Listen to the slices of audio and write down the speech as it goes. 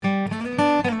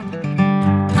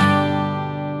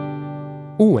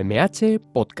UMH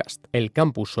Podcast, el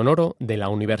campus sonoro de la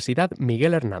Universidad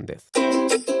Miguel Hernández.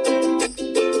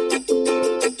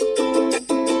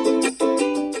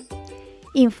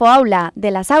 Infoaula, de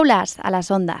las aulas a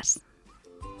las ondas.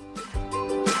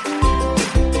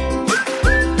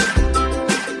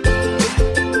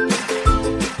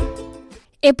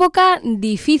 Época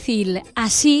difícil,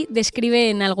 así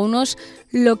describen algunos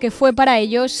lo que fue para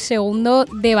ellos segundo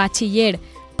de bachiller.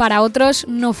 Para otros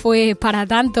no fue para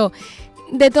tanto.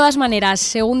 De todas maneras,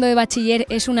 segundo de bachiller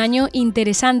es un año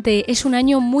interesante, es un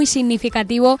año muy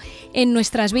significativo en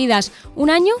nuestras vidas. Un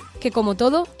año que, como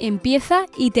todo, empieza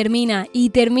y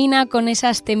termina con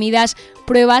esas temidas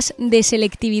pruebas de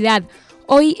selectividad.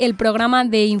 Hoy el programa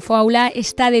de Infoaula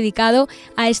está dedicado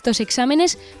a estos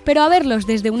exámenes, pero a verlos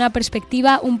desde una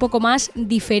perspectiva un poco más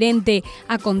diferente,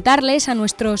 a contarles a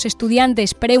nuestros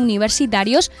estudiantes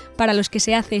preuniversitarios, para los que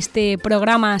se hace este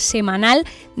programa semanal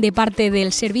de parte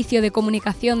del Servicio de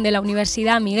Comunicación de la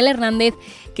Universidad Miguel Hernández,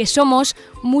 que somos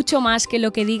mucho más que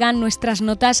lo que digan nuestras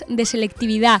notas de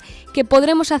selectividad, que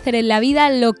podremos hacer en la vida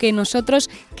lo que nosotros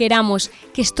queramos,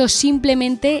 que esto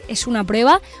simplemente es una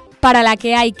prueba para la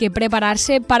que hay que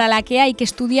prepararse, para la que hay que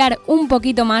estudiar un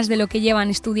poquito más de lo que llevan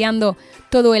estudiando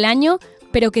todo el año,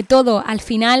 pero que todo al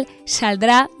final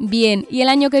saldrá bien. Y el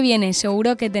año que viene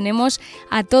seguro que tenemos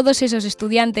a todos esos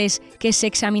estudiantes que se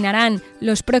examinarán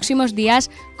los próximos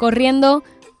días corriendo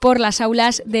por las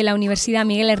aulas de la Universidad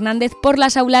Miguel Hernández, por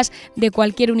las aulas de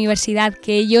cualquier universidad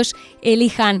que ellos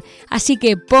elijan. Así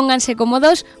que pónganse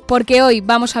cómodos porque hoy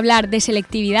vamos a hablar de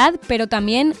selectividad, pero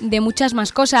también de muchas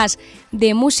más cosas,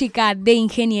 de música, de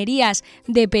ingenierías,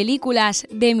 de películas,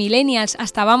 de millennials,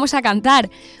 hasta vamos a cantar.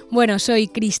 Bueno, soy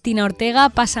Cristina Ortega,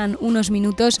 pasan unos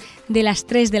minutos de las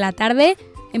 3 de la tarde.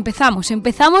 Empezamos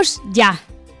ya.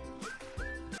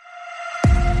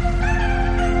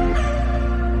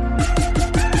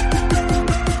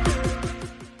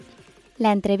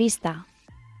 La entrevista.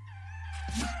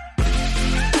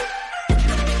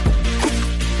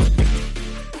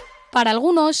 Para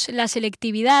algunos, la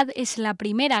selectividad es la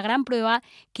primera gran prueba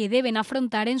que deben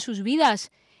afrontar en sus vidas.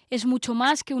 Es mucho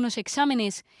más que unos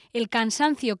exámenes, el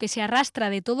cansancio que se arrastra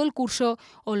de todo el curso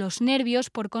o los nervios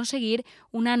por conseguir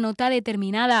una nota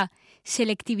determinada.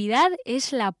 Selectividad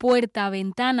es la puerta,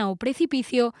 ventana o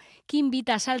precipicio que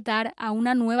invita a saltar a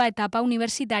una nueva etapa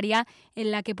universitaria en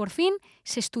la que por fin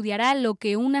se estudiará lo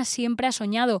que una siempre ha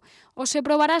soñado o se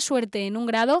probará suerte en un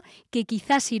grado que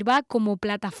quizás sirva como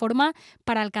plataforma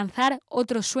para alcanzar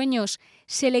otros sueños.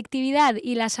 Selectividad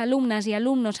y las alumnas y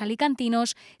alumnos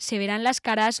alicantinos se verán las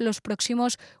caras los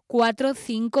próximos 4,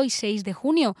 5 y 6 de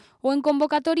junio o en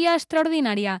convocatoria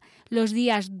extraordinaria los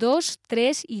días 2,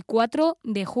 3 y 4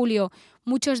 de julio.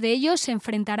 Muchos de ellos se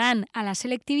enfrentarán a la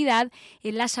selectividad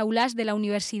en las aulas de la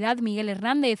Universidad Miguel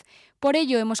Hernández. Por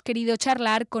ello hemos querido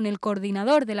charlar con el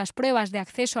coordinador de las pruebas de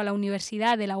acceso a la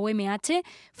Universidad de la UMH,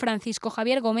 Francisco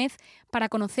Javier Gómez, para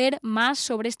conocer más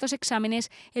sobre estos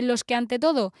exámenes en los que, ante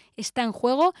todo, está en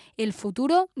juego el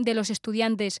futuro de los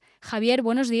estudiantes. Javier,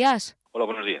 buenos días. Hola,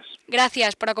 buenos días.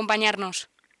 Gracias por acompañarnos.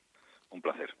 Un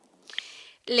placer.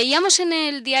 Leíamos en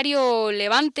el diario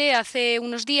Levante hace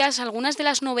unos días algunas de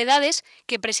las novedades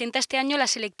que presenta este año la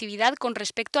selectividad con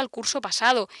respecto al curso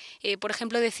pasado. Por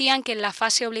ejemplo, decían que en la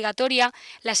fase obligatoria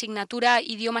la asignatura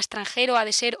idioma extranjero ha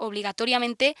de ser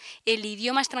obligatoriamente el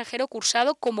idioma extranjero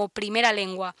cursado como primera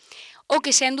lengua, o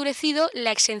que se ha endurecido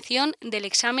la exención del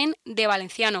examen de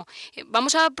valenciano.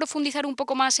 Vamos a profundizar un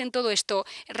poco más en todo esto.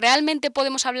 ¿Realmente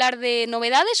podemos hablar de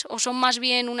novedades o son más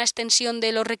bien una extensión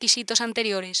de los requisitos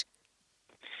anteriores?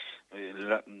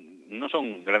 No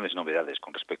son grandes novedades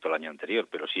con respecto al año anterior,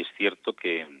 pero sí es cierto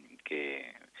que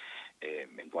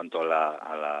en cuanto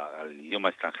al idioma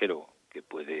extranjero que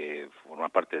puede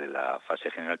formar parte de la fase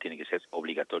general, tiene que ser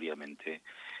obligatoriamente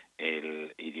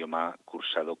el idioma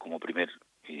cursado como primer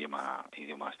idioma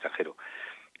extranjero.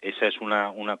 Esa es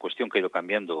una cuestión que ha ido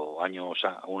cambiando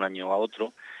un año a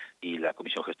otro, y la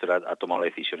Comisión Gestora ha tomado la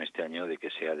decisión este año de que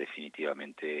sea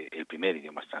definitivamente el primer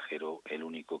idioma extranjero el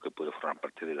único que puede formar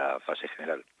parte de la fase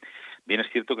general. Bien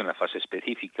es cierto que en la fase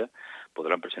específica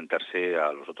podrán presentarse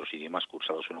a los otros idiomas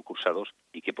cursados o no cursados,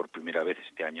 y que por primera vez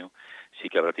este año sí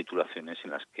que habrá titulaciones en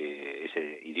las que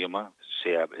ese idioma,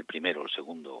 sea el primero, el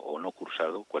segundo o no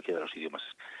cursado, cualquiera de los idiomas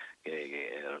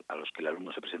a los que el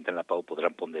alumno se presenta en la PAU,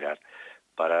 podrán ponderar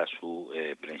para su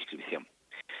preinscripción.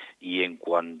 Y en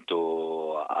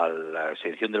cuanto a la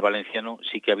exención del valenciano,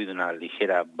 sí que ha habido una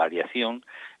ligera variación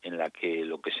en la que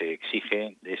lo que se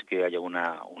exige es que haya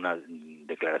una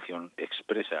declaración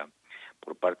expresa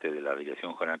por parte de la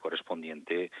Dirección General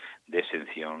correspondiente de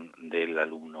exención del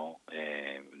alumno,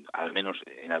 al menos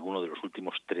en alguno de los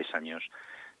últimos 3 años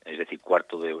es decir,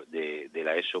 cuarto de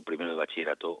la ESO, primero de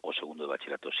bachillerato o segundo de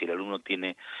bachillerato. Si el alumno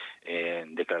tiene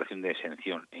declaración de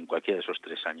exención en cualquiera de esos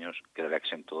 3 años, quedará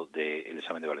exento del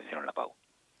examen de valenciano en la PAU.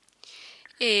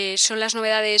 Son las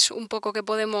novedades un poco que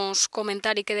podemos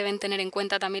comentar y que deben tener en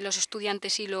cuenta también los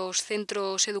estudiantes y los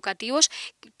centros educativos.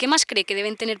 ¿Qué más cree que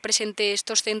deben tener presente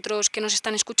estos centros que nos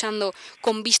están escuchando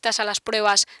con vistas a las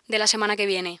pruebas de la semana que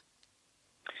viene?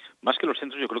 Más que los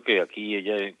centros, yo creo que aquí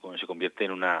ella se convierte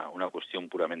en una cuestión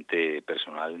puramente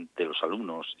personal de los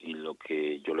alumnos, y lo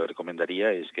que yo le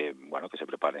recomendaría es que se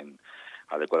preparen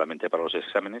adecuadamente para los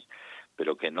exámenes,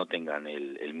 pero que no tengan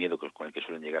el miedo con el que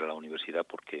suelen llegar a la universidad,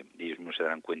 porque ellos mismos se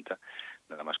darán cuenta,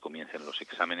 nada más comiencen los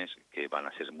exámenes, que van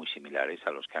a ser muy similares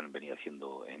a los que han venido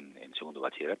haciendo en segundo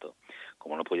bachillerato.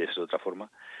 Como no puede ser de otra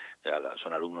forma,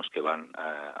 son alumnos que van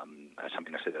a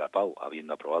examinarse de la PAU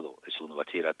habiendo aprobado el segundo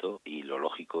bachillerato, y lo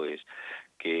lógico es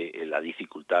que la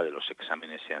dificultad de los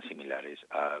exámenes sean similares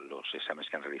a los exámenes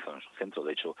que han realizado en su centro.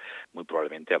 De hecho, muy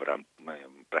probablemente habrán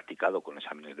practicado con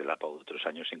exámenes de la PAU de otros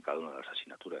años en cada una de las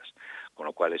asignaturas, con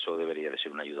lo cual eso debería de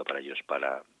ser una ayuda para ellos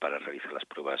para realizar las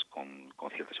pruebas con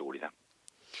cierta seguridad.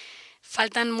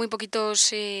 Faltan muy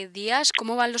poquitos días.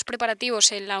 ¿Cómo van los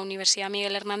preparativos en la Universidad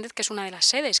Miguel Hernández, que es una de las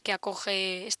sedes que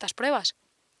acoge estas pruebas?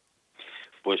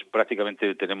 Pues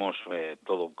prácticamente tenemos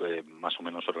todo más o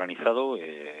menos organizado.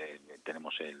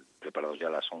 Tenemos preparados ya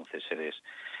las 11 sedes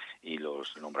y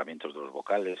los nombramientos de los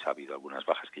vocales. Ha habido algunas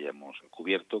bajas que ya hemos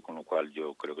cubierto, con lo cual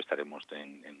yo creo que estaremos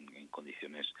en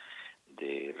condiciones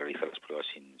de realizar las pruebas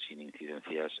sin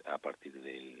incidencias a partir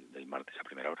del martes a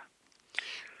primera hora.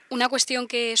 Una cuestión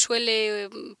que suele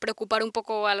preocupar un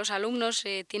poco a los alumnos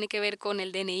tiene que ver con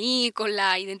el DNI, con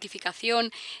la identificación.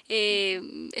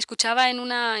 Escuchaba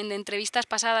en entrevistas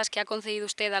pasadas que ha concedido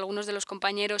usted a algunos de los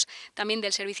compañeros también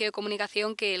del Servicio de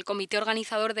Comunicación que el comité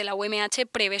organizador de la UMH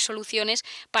prevé soluciones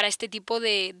para este tipo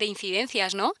de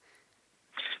incidencias, ¿no?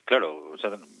 Claro,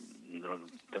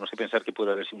 tenemos que pensar que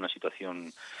puede haber una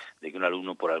situación de que un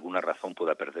alumno por alguna razón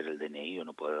pueda perder el DNI o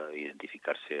no pueda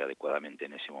identificarse adecuadamente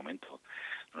en ese momento.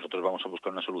 Nosotros vamos a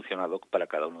buscar una solución ad hoc para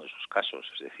cada uno de esos casos,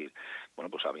 es decir,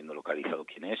 pues habiendo localizado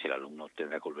quién es, el alumno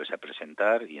tendrá que volverse a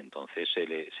presentar, y entonces se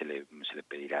le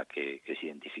pedirá que se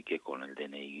identifique con el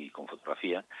DNI y con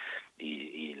fotografía,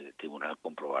 y el tribunal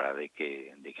comprobará de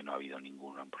que no ha habido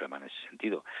ningún problema en ese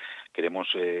sentido. Queremos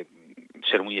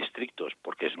ser muy estrictos,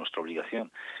 porque es nuestra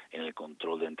obligación, en el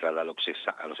control de entrada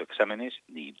a los exámenes,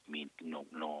 y no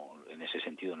en ese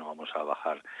sentido no vamos a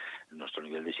bajar nuestro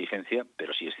nivel de exigencia,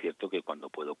 pero sí es cierto que cuando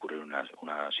puede ocurrir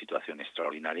una situación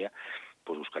extraordinaria,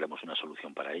 pues buscaremos una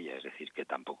solución para ella. Es decir, que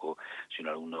tampoco, si un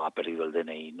alumno ha perdido el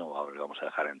DNI, no le vamos a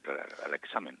dejar entrar al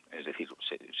examen. Es decir,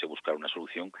 se busca una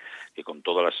solución que con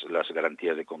todas las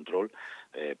garantías de control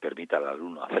permita al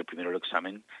alumno hacer primero el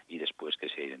examen y después que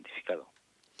sea identificado.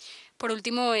 Por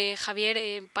último,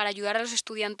 Javier, para ayudar a los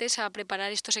estudiantes a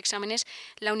preparar estos exámenes,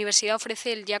 la universidad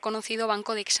ofrece el ya conocido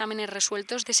Banco de Exámenes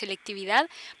Resueltos de Selectividad.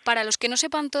 Para los que no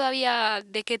sepan todavía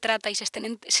de qué trata y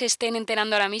se estén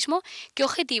enterando ahora mismo, ¿qué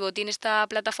objetivo tiene esta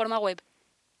plataforma web?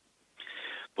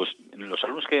 Pues los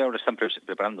alumnos que ahora están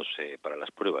preparándose para las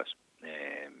pruebas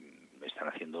están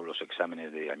haciendo los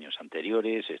exámenes de años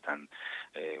anteriores, están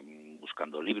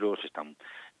buscando libros, están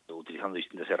utilizando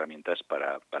distintas herramientas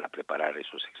para preparar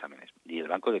esos exámenes. Y el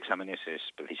banco de exámenes es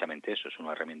precisamente eso, es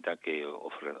una herramienta que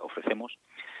ofrecemos,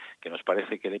 que nos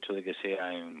parece que el hecho de que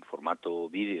sea en formato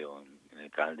vídeo en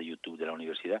el canal de YouTube de la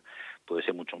universidad puede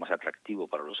ser mucho más atractivo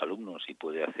para los alumnos y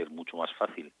puede hacer mucho más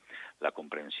fácil la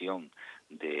comprensión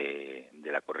de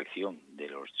la corrección de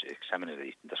los exámenes de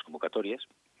distintas convocatorias.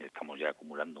 Estamos ya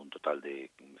acumulando un total de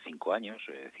 5 años,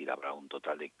 es decir, habrá un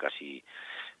total de casi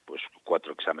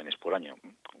 4 exámenes por año.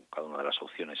 Con cada una de las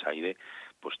opciones A y B,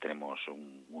 pues tenemos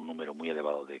un número muy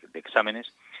elevado de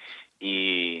exámenes,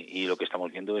 y lo que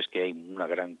estamos viendo es que hay una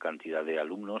gran cantidad de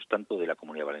alumnos, tanto de la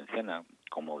Comunidad Valenciana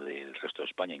como del resto de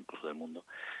España, incluso del mundo,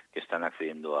 que están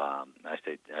accediendo a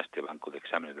este banco de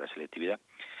exámenes de la selectividad,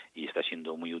 y está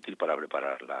siendo muy útil para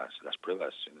preparar las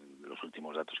pruebas. Los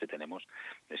últimos datos que tenemos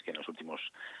es que en los últimos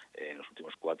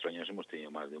 4 años hemos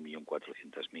tenido más de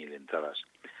 1.400.000 entradas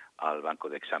al banco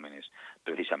de exámenes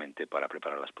precisamente para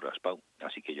preparar las pruebas PAU.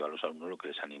 Así que yo a los alumnos lo que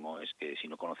les animo es que, si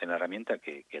no conocen la herramienta,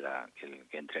 que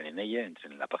entren en ella,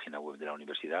 entren en la página web de la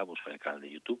universidad, busquen el canal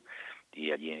de YouTube,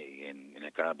 y allí en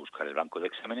el canal buscar el banco de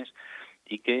exámenes,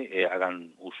 y que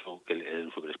hagan uso, el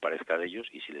uso que les parezca de ellos,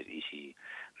 y si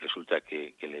resulta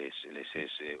que les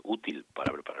es útil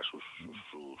para preparar sus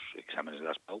exámenes de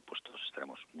las PAU, pues todos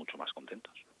estaremos mucho más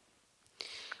contentos.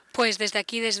 Pues desde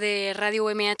aquí, desde Radio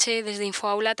UMH, desde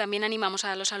Infoaula, también animamos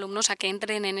a los alumnos a que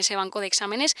entren en ese banco de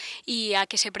exámenes y a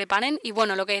que se preparen. Y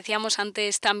bueno, lo que decíamos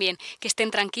antes también, que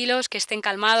estén tranquilos, que estén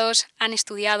calmados, han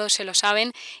estudiado, se lo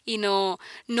saben y no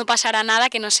pasará nada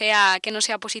que no sea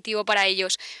positivo para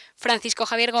ellos. Francisco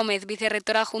Javier Gómez,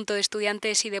 vicerrector adjunto de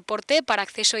Estudiantes y Deporte para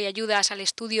Acceso y Ayudas al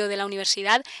Estudio de la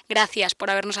Universidad, gracias por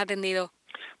habernos atendido.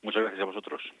 Muchas gracias a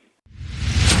vosotros.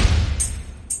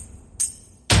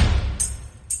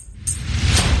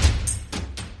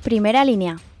 Primera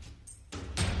línea.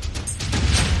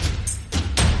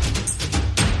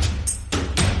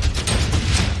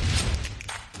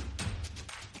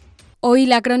 Hoy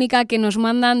la crónica que nos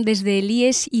mandan desde el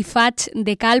IES IFAC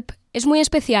de Calp es muy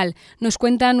especial. Nos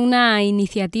cuentan una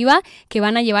iniciativa que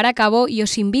van a llevar a cabo y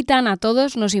os invitan a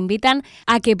todos, nos invitan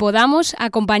a que podamos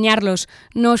acompañarlos.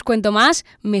 No os cuento más,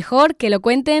 mejor que lo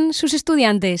cuenten sus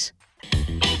estudiantes.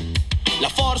 La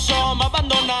força m'ha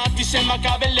abandonat i se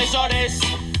m'acaben les hores.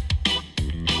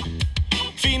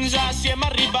 Fins ací hem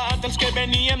arribat els que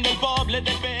veníem del poble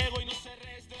de Pego i no sé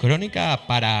res de... Crónica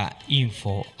para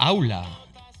Infoaula.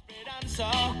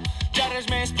 Ja res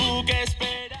més puc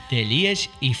esperar. Del IES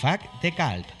IFAC de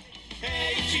Calp.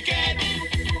 Ei, xiquet,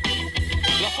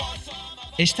 la força...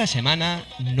 Esta semana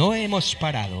no hemos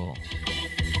parado.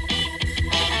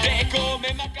 De com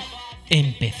hem acabat.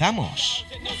 ¡Empezamos!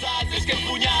 Nosaltres que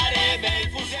empunyarem el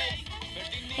fusell.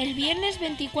 El viernes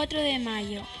 24 de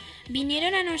mayo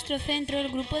vinieron a nuestro centro el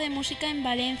grupo de música en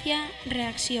Valencia,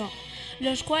 Reacció,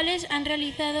 los cuales han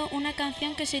realizado una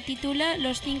canción que se titula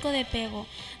Los 5 de Pego,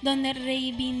 donde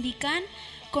reivindican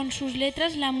con sus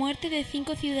letras la muerte de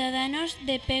 5 ciudadanos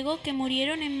de Pego que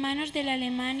murieron en manos de la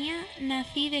Alemania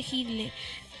nazi de Hitler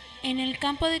en el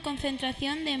campo de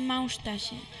concentración de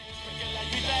Mauthausen.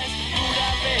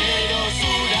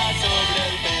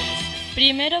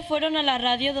 Primero fueron a la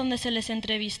radio donde se les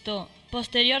entrevistó.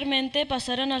 Posteriormente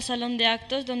pasaron al salón de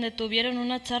actos donde tuvieron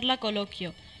una charla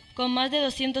coloquio con más de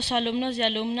 200 alumnos y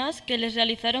alumnas que les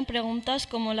realizaron preguntas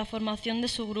como la formación de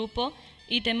su grupo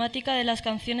y temática de las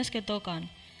canciones que tocan.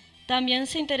 También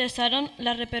se interesaron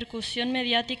la repercusión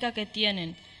mediática que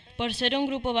tienen, por ser un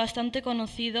grupo bastante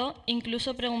conocido,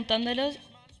 incluso preguntándoles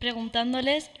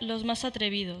los más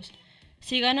atrevidos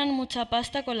si ganan mucha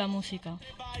pasta con la música.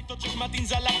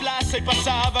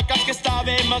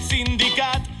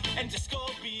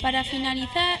 Para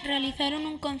finalizar, realizaron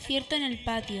un concierto en el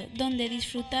patio, donde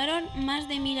disfrutaron más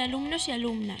de 1000 alumnos y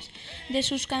alumnas de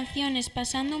sus canciones,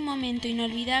 pasando un momento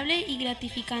inolvidable y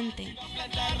gratificante.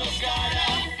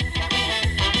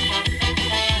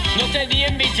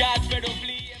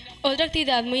 Otra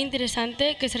actividad muy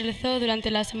interesante que se realizó durante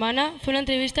la semana fue una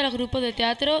entrevista al grupo de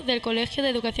teatro del Colegio de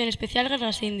Educación Especial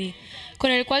Garrasindi,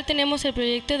 con el cual tenemos el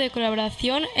proyecto de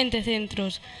colaboración entre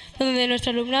centros, donde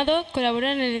nuestro alumnado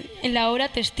colabora en la obra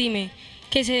Testime,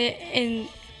 que se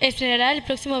estrenará el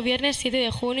próximo viernes 7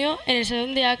 de junio en el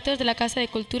Salón de Actos de la Casa de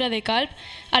Cultura de Calp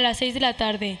a las 6 de la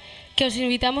tarde, que os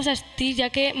invitamos a asistir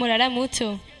ya que molará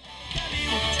mucho.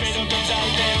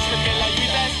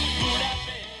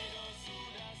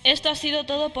 Esto ha sido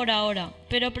todo por ahora,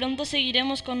 pero pronto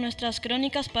seguiremos con nuestras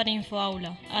crónicas para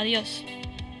Infoaula. Adiós.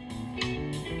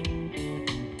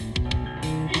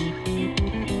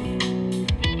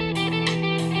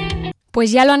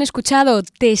 Pues ya lo han escuchado,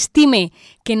 Testime,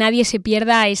 que nadie se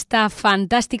pierda esta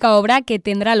fantástica obra que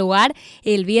tendrá lugar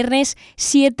el viernes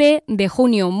 7 de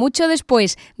junio, mucho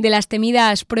después de las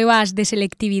temidas pruebas de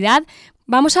selectividad.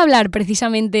 Vamos a hablar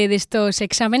precisamente de estos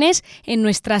exámenes en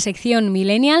nuestra sección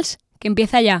Millennials, que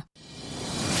empieza ya.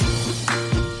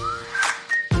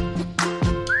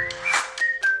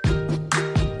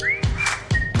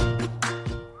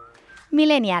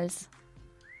 Millennials.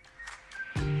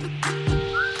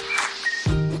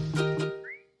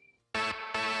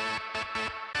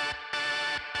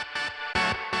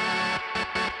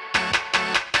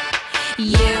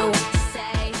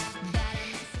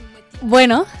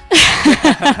 Bueno,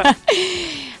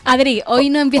 Adri, hoy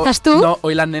no empiezas tú. No,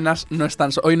 hoy las nenas no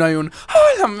están. Hoy no hay un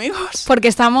 ¡hola, amigos! Porque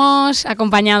estamos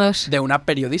acompañados de una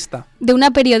periodista. De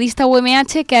una periodista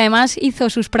UMH que además hizo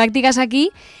sus prácticas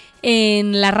aquí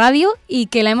en la radio y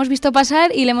que la hemos visto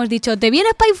pasar y le hemos dicho, ¿te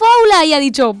vienes pa' Infoaula? Y ha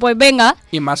dicho, pues venga.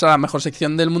 Y más a la mejor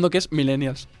sección del mundo que es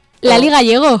Millennials. Lali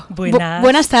Gallego.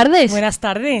 Buenas tardes. Buenas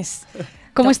tardes.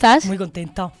 ¿Cómo estás? Muy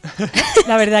contenta.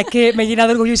 La verdad es que me llena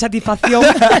de orgullo y satisfacción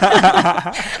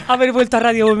haber vuelto a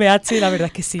Radio UMH. La verdad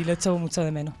es que sí, lo he hecho mucho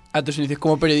de menos. A tus inicios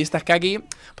como periodistas, que aquí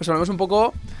pues hablamos un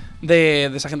poco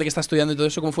de esa gente que está estudiando y todo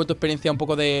eso. ¿Cómo fue tu experiencia un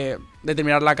poco de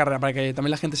terminar la carrera? Para que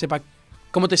también la gente sepa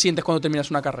cómo te sientes cuando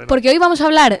terminas una carrera. Porque hoy vamos a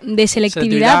hablar de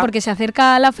selectividad porque se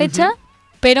acerca la fecha,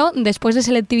 pero después de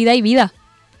selectividad hay vida.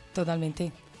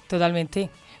 Totalmente.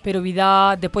 Pero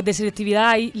vida, después de selectividad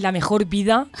hay la mejor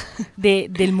vida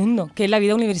del mundo, que es la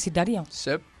vida universitaria.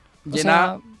 Sí.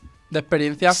 Llena de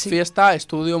experiencias, fiesta,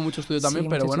 estudio, mucho estudio también,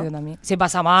 pero bueno. También. Se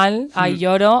pasa mal, hay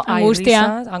lloro, hay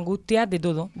risas, angustia, de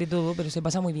todo, pero se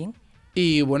pasa muy bien.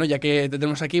 Y bueno, ya que te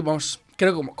tenemos aquí,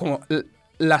 creo que como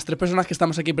las 3 personas que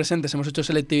estamos aquí presentes hemos hecho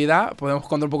selectividad, podemos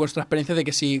contar un poco nuestra experiencia de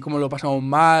que sí, cómo lo pasamos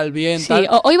mal, bien, tal. Sí,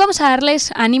 hoy vamos a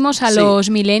darles ánimos a los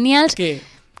millennials, que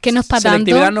no es para tanto.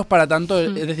 Selectividad no es para tanto,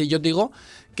 es decir, yo digo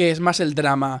que es más el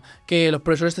drama, que los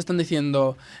profesores te están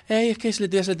diciendo, es que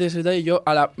selectividad, y yo,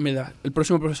 mira, el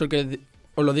próximo profesor que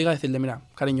os lo diga, decirle, mira,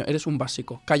 cariño, eres un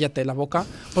básico, cállate la boca,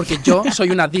 porque yo soy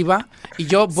una diva y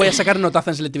yo voy a sacar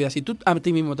notaza en selectividad. Si tú a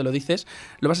ti mismo te lo dices,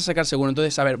 lo vas a sacar seguro.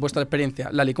 Entonces, a ver, vuestra experiencia.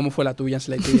 Lali, ¿cómo fue la tuya en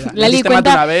selectividad? Lali,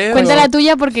 cuenta la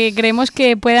tuya porque creemos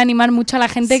que puede animar mucho a la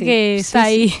gente que está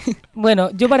ahí. Bueno,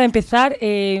 yo para empezar,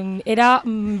 era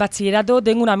bachillerato,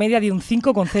 tengo una media de un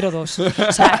 5,02.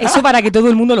 O sea, eso para que todo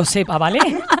el mundo lo sepa, ¿vale?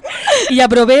 Y me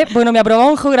aprobó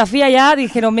en geografía ya,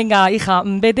 dijeron, venga, hija,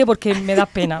 vete porque me das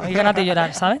pena, y ganas de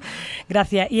llorar, ¿sabes?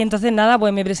 Gracias. Y entonces nada,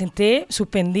 pues me presenté,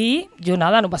 suspendí, yo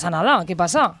nada, no pasa nada, ¿qué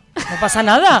pasa? No pasa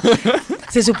nada.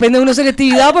 Se suspende una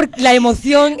selectividad por la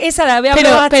emoción esa de haber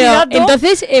aprobado bachillerato. Pero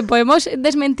entonces, ¿podemos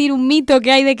desmentir un mito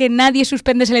que hay de que nadie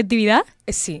suspende selectividad?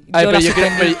 Sí, yo la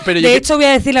suspendí. De hecho, voy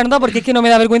a decir la nota porque es que no me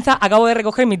da vergüenza. Acabo de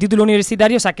recoger mi título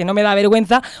universitario, o sea, que no me da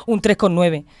vergüenza un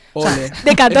 3,9. O sea,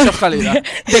 de 14. Eso es calidad.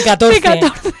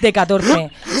 De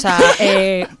 14. O sea,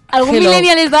 ¿algún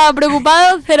millennial estaba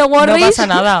preocupado? Cero worries. No pasa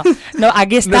nada. No,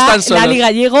 aquí está Lali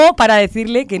Gallego para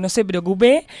decirle que no se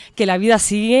preocupe, que la vida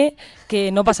sigue,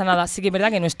 que no pasa nada. Sí que es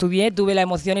verdad que no estudié, tuve la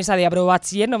emoción esa de aprobar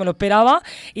bachiller, no me lo esperaba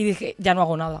y dije, ya no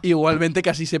hago nada. Igualmente,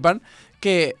 que así sepan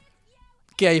que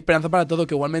hay esperanza para todo,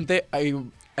 que igualmente hay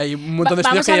un montón de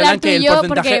estudios que hablan que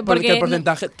el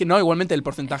porcentaje, igualmente el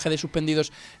porcentaje de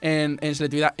suspendidos en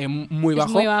selectividad es muy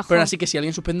bajo, pero así que si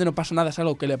alguien suspende no pasa nada, es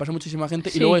algo que le pasa a muchísima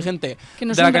gente. Y luego hay gente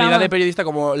de la calidad de periodista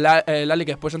como Lali,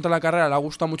 que después entró a la carrera, le ha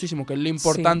gustado muchísimo, que es lo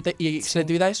importante, y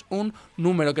selectividad es un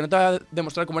número que no te va a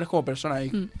demostrar cómo eres como persona.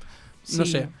 No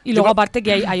sé. Y luego aparte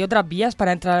que hay otras vías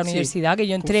para entrar a la universidad, que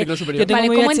yo entré,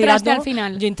 ¿Cómo entraste al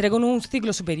final? Yo entré con un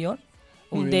ciclo superior.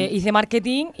 Hice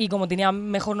marketing y como tenía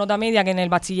mejor nota media que en el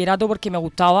bachillerato porque me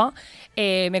gustaba,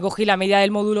 me cogí la media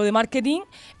del módulo de marketing,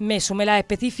 me sumé las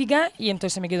específicas y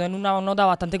entonces se me quedó en una nota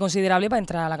bastante considerable para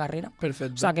entrar a la carrera.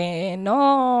 Perfecto. O sea que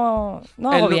no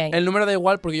hago bien. El número da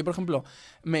igual porque yo, por ejemplo,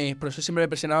 mis profesores siempre me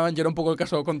presionaban, yo era un poco el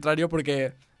caso contrario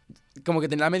porque como que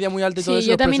tenía la media muy alta y todo eso.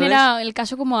 Sí, yo también era el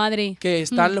caso como Adri. Que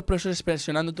están los profesores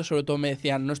presionando, sobre todo me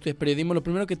decían, no estudies periodismo, lo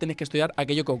primero que tenéis que estudiar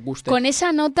aquello que os guste. Con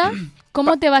esa nota,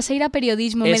 ¿cómo te vas a ir a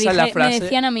periodismo? Me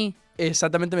decían a mí.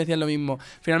 Exactamente, me decían lo mismo.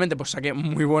 Finalmente, pues saqué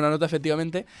muy buena nota,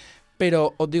 efectivamente.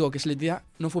 Pero os digo que selectividad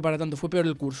no fue para tanto, fue peor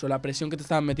el curso, la presión que te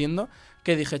estaban metiendo,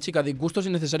 que dije, chica, disgustos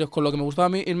innecesarios con lo que me gustaba a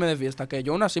mí irme de fiesta, que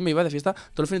yo aún así me iba de fiesta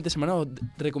todos los fines de semana. Os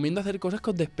recomiendo hacer cosas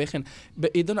que os despejen.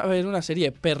 Id a ver una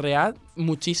serie, perread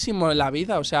muchísimo en la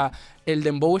vida, o sea, el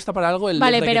dembow está para algo,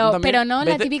 Vale, pero no,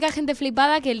 la típica gente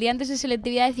flipada que el día antes de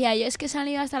selectividad decía, yo es que he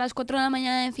salido hasta las 4 de la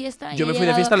mañana de fiesta. Yo me fui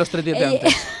de fiesta los 3 días de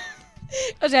antes.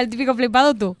 O sea, el típico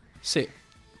flipado tú. Sí.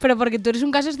 Pero porque tú eres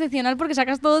un caso excepcional porque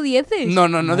sacas todo 10s.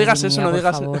 No digas eso, no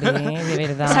digas eso. De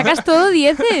verdad. Sacas todo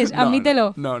 10s,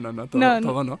 admítelo. No,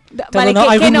 todo no. Vale, no,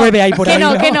 algún 9 hay por ahí.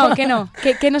 Que no.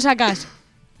 ¿Qué no sacas?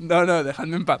 No,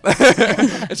 dejadme en paz.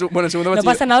 Bueno, el segundo no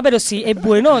pasa nada, pero sí, es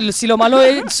bueno. Si lo malo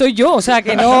soy yo, o sea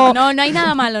que no... No hay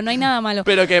nada malo,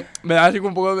 Pero que me daba así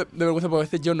un poco de vergüenza porque a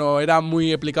veces yo no era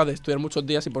muy aplicado de estudiar muchos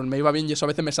días y pues me iba bien y eso a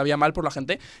veces me sabía mal por la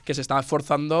gente que se estaba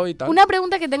esforzando y tal. Una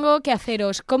pregunta que tengo que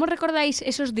haceros. ¿Cómo recordáis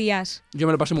esos días? Yo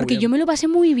me lo pasé muy bien. Porque yo me lo pasé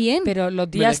muy bien. Pero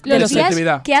los días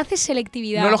que haces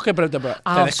selectividad. No los que te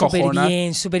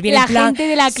descojonas. Súper bien. La gente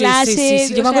de la clase.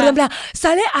 Sí. Yo me acuerdo en plan,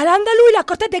 sale al Andaluz y las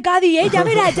Cortes de Cádiz, ya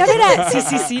verás.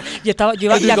 Sí. Yo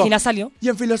iba y al final salió. Y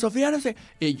en filosofía, no sé.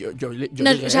 Y yo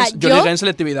llegué en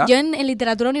selectividad. Yo en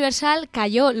literatura universal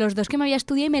cayó los 2 que me había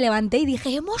estudiado y me levanté y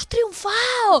dije, ¡hemos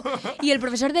triunfado! Y el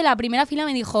profesor de la primera fila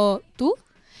me dijo, ¿tú?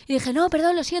 Y dije, no,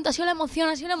 perdón, lo siento, ha sido la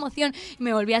emoción. Y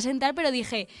me volví a sentar, pero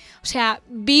dije, o sea,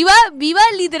 ¡viva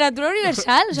literatura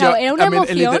universal! O sea, era una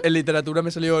emoción. En literatura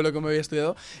me salió lo que me había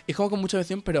estudiado. Y como con mucha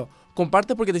emoción, pero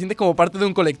comparte porque te sientes como parte de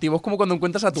un colectivo. Es como cuando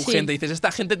encuentras a tu gente. Dices, esta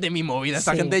gente es de mi movida.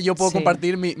 Esta gente yo puedo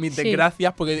compartir mis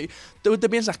desgracias. Porque tú te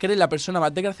piensas que eres la persona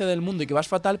más desgraciada del mundo y que vas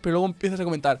fatal, pero luego empiezas a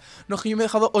comentar, no, es que yo me he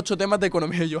dejado 8 temas de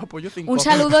economía y yo apoyo 5. Un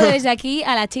saludo desde aquí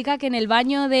a la chica que en el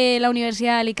baño de la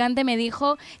Universidad de Alicante me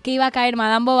dijo que iba a caer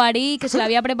Madame Bovary, que se la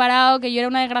había preparado, que yo era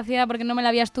una desgraciada porque no me la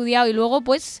había estudiado y luego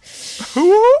pues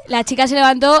la chica se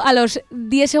levantó a los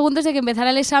 10 segundos de que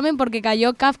empezara el examen porque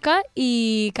cayó Kafka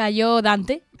y cayó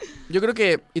Dante. Yo creo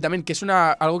que, y también que es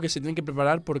algo que se tienen que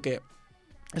preparar porque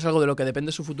es algo de lo que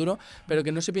depende su futuro, pero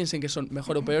que no se piensen que son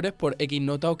mejor o peores por X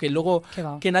nota, o que luego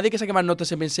que nadie que saque más notas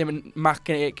se piense más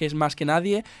que es más que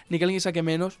nadie, ni que alguien saque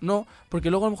menos. No, porque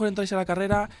luego a lo mejor entráis a la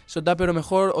carrera, se os da peor o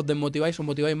mejor, os desmotiváis, os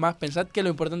motiváis más. Pensad que lo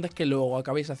importante es que luego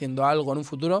acabéis haciendo algo en un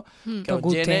futuro que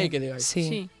os llene y que digáis.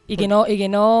 Sí. Y que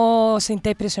no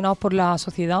sintáis presionados por la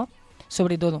sociedad,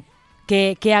 sobre todo.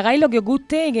 Que hagáis lo que os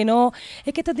guste y que no...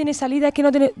 Es que esto tiene salida, es que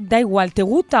no tiene... Da igual, ¿te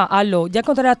gusta? Hazlo. Ya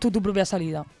encontrarás tú tu propia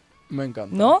salida. Me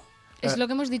encanta. ¿No? Es lo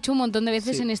que hemos dicho un montón de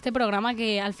veces en este programa,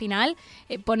 que al final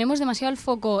ponemos demasiado el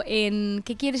foco en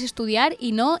qué quieres estudiar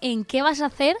y no en qué vas a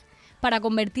hacer para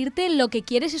convertirte en lo que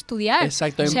quieres estudiar.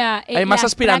 Exacto. O sea, hay más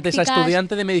aspirantes a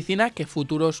estudiante de medicina que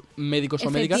futuros médicos o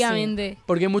médicas. Efectivamente.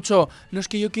 Porque hay mucho... No es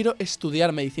que yo quiero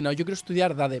estudiar medicina o yo quiero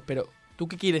estudiar DADE, pero ¿tú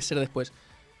qué quieres ser después?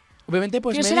 Obviamente,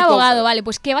 pues quiero médico... ser abogado, vale.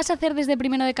 Pues ¿qué vas a hacer desde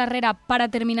primero de carrera para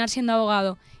terminar siendo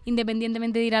abogado?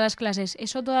 Independientemente de ir a las clases.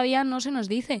 Eso todavía no se nos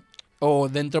dice. O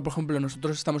dentro, por ejemplo,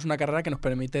 nosotros estamos en una carrera que nos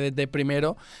permite desde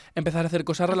primero empezar a hacer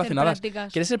cosas relacionadas.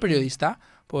 Prácticas. ¿Quieres ser periodista?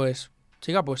 Pues,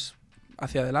 chica, pues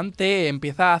hacia adelante,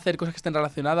 empieza a hacer cosas que estén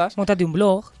relacionadas. Móntate un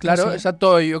blog. Claro, no sé.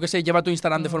 exacto. Yo qué sé, lleva tu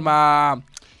Instagram de forma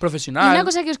profesional. Y una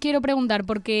cosa que os quiero preguntar,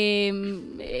 porque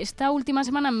esta última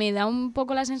semana me da un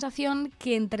poco la sensación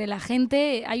que entre la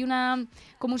gente hay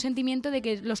como un sentimiento de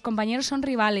que los compañeros son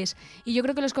rivales, y yo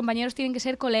creo que los compañeros tienen que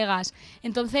ser colegas.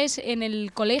 Entonces, en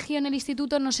el colegio, en el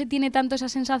instituto, no se tiene tanto esa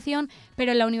sensación,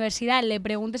 pero en la universidad, le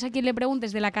preguntes a quien le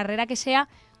preguntes, de la carrera que sea,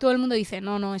 todo el mundo dice,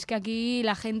 no, es que aquí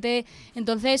la gente...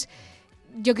 Entonces...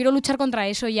 Yo quiero luchar contra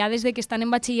eso ya desde que están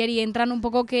en bachiller y entran un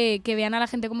poco que vean a la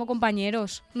gente como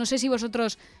compañeros. No sé si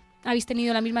vosotros habéis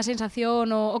tenido la misma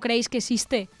sensación o creéis que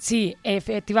existe. Sí,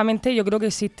 efectivamente yo creo que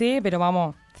existe, pero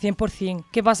vamos, 100%.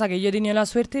 ¿Qué pasa? Que yo he tenido la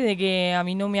suerte de que a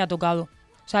mí no me ha tocado.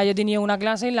 O sea, yo he tenido una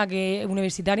clase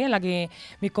universitaria en la que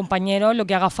mis compañeros, lo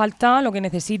que haga falta, lo que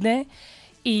necesite,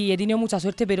 y he tenido mucha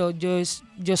suerte, pero yo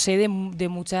sé de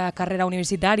muchas carreras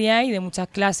universitarias y de muchas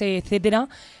clases, etcétera,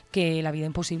 que la vida es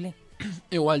imposible.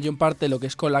 Igual, yo en parte lo que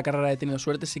es con la carrera he tenido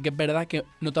suerte. Sí que es verdad que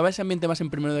notaba ese ambiente más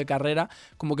en primero de carrera,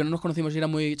 como que no nos conocimos y era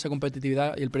mucha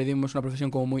competitividad, y el periodismo es una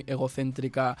profesión como muy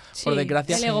egocéntrica, por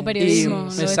desgracia. El egoperiodismo,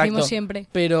 lo decimos siempre.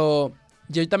 Pero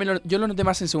yo también lo noté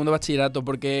más en segundo bachillerato,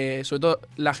 porque sobre todo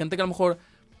la gente que a lo mejor...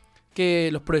 que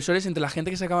los profesores, entre la gente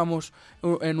que sacábamos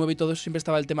en 9 y todo eso, siempre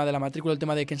estaba el tema de la matrícula, el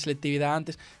tema de que en selectividad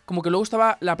antes, como que luego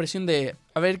estaba la presión de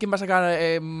a ver quién va a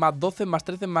sacar más 12, más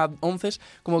 13, más 11,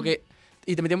 como que...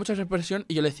 Y te metía mucha presión,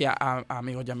 y yo le decía a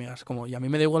amigos y amigas, como, y a mí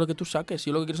me da igual lo que tú saques, si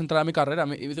yo lo que quiero es entrar a mi carrera.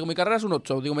 Y digo, mi carrera es un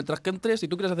 8, digo, mientras que entres, si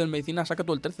tú quieres hacer medicina, saca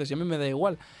tú el 13, si a mí me da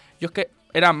igual. Yo es que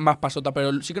era más pasota,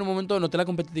 pero sí que en un momento noté la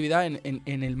competitividad en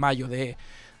el mayo de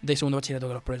segundo bachillerato,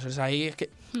 que los profesores ahí, es que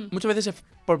muchas veces es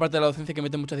por parte de la docencia que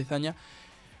meten mucha cizaña.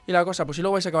 Y la cosa, pues si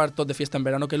luego vais a acabar todos de fiesta en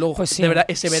verano, que luego pues sí. de verdad,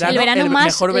 ese verano, el verano más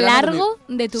mejor verano largo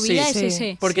de tu vida es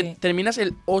ese. Porque terminas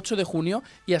el 8 de junio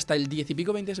y hasta el 10 y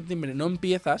pico, 20 de septiembre no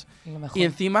empiezas. Y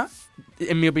encima,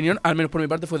 en mi opinión, al menos por mi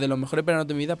parte, fue de los mejores veranos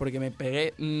de mi vida, porque me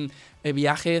pegué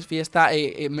viajes, fiesta,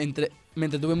 me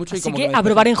entretuve mucho. Así y como que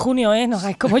aprobar en junio, no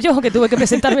hagáis como yo, que tuve que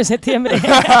presentarme en septiembre.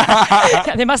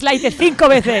 Además la hice 5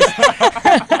 veces.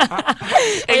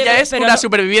 Ella es una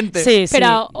superviviente. Sí,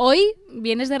 pero hoy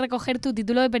vienes de recoger tu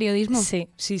título de periodismo. Sí.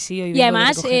 Hoy y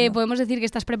además podemos decir que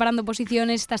estás preparando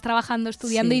posiciones, estás trabajando,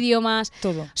 estudiando idiomas.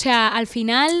 Todo. O sea, al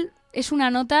final... Es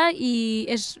una nota, y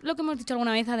es lo que hemos dicho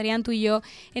alguna vez, Adrián, tú y yo,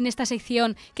 en esta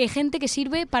sección, que hay gente que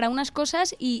sirve para unas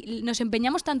cosas y nos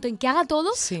empeñamos tanto en que haga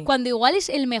todo, cuando igual es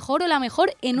el mejor o la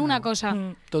mejor en una cosa.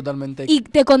 Totalmente. Y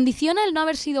te condiciona el no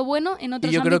haber sido bueno en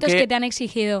otros ámbitos que te han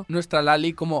exigido. Nuestra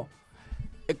Lali, como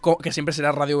que siempre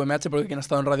será Radio VMH, porque quien ha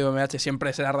estado en Radio VMH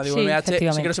siempre será Radio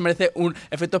VMH, sí que no se merece un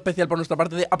efecto especial por nuestra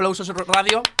parte de aplausos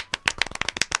radio.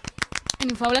 En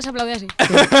Infoaula se aplaude así.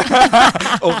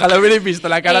 Ojalá hubierais visto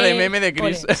la cara de meme de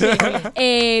Chris.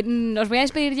 Os voy a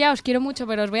despedir ya, os quiero mucho,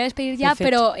 pero os voy a despedir ya.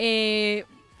 Perfecto. Pero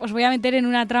os voy a meter en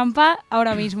una trampa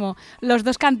ahora mismo. Los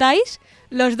dos cantáis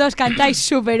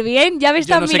súper bien. Ya me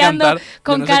están mirando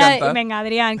con cara de... Venga,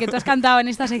 Adrián, que tú has cantado en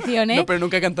esta sección, ¿eh? No, pero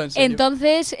nunca he cantado en serio.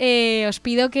 Entonces, os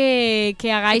pido que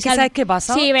hagáis... ¿Sabes qué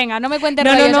pasa? Sí, venga, no me cuentes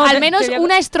rollos. Al menos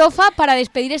una estrofa para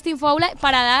despedir este Infoaula,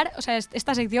 para dar... O sea,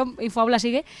 esta sección, Infoaula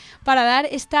sigue, para dar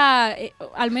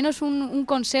al menos un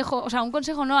consejo... O sea, un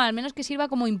consejo no, al menos que sirva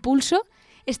como impulso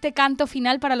este canto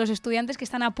final para los estudiantes que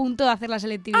están a punto de hacer la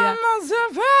selectividad.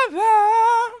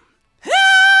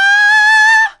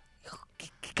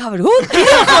 ¡Cabrón, tío,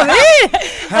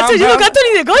 joder! ¡Yo no canto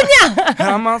ni de coña!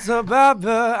 I'm a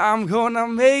survivor, I'm gonna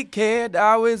make it,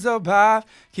 I will survive,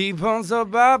 keep on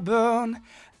surviving,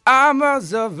 I'm a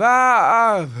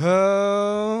survivor.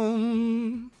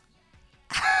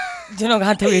 Yo no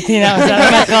canto, Cristina, o sea,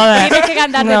 no me jodas. Tienes que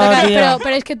cantar, No,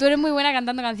 pero es que tú eres muy buena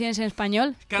cantando canciones en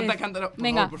español. Canta, cántalo.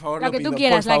 Venga, por favor, la que tú pido,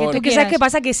 quieras, por favor. la que tú ¿Qué sabes qué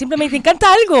pasa? Que siempre me dicen, canta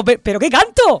algo, pero ¿qué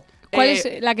canto? ¿Cuál es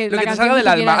la que lo que te canción salga del tú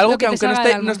alma, quieras? algo Lo que te aunque salga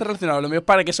del alma. no esté relacionado, lo mío es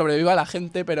para que sobreviva la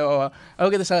gente, pero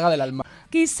algo que te salga del alma.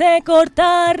 Quise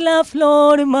cortar la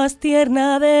flor más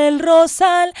tierna del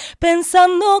rosal,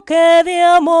 pensando que de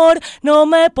amor no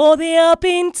me podía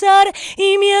pinchar,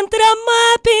 y mientras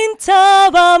me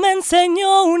pinchaba me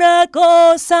enseñó una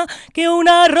cosa, que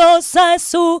una rosa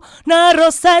es una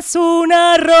rosa es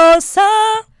una rosa.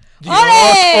 Dios,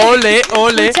 ¡ole!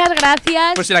 ¡Ole! Muchas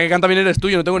gracias. Pues si la que canta bien eres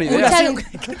tú, yo no tengo ni idea.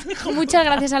 Muchas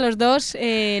gracias a los dos.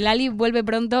 Lali vuelve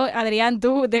pronto. Adrián,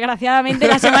 tú, desgraciadamente,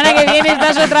 la semana que viene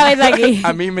estás otra vez aquí.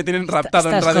 A mí me tienen raptado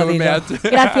en Radio VMH.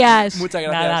 Gracias. Muchas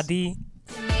gracias. Nada, a ti.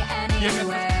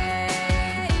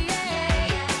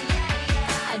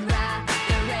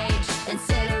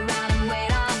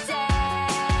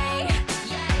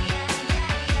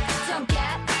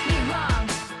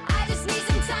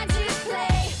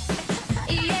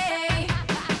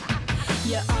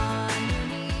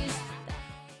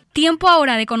 Tiempo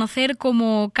ahora de conocer,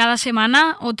 como cada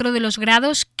semana, otro de los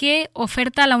grados que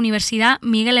oferta la Universidad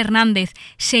Miguel Hernández.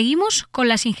 Seguimos con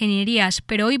las ingenierías,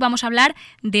 pero hoy vamos a hablar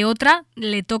de otra.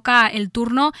 Le toca el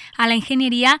turno a la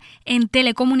ingeniería en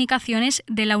telecomunicaciones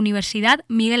de la Universidad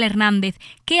Miguel Hernández.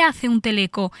 ¿Qué hace un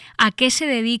teleco? ¿A qué se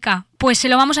dedica? Pues se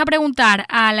lo vamos a preguntar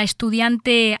a la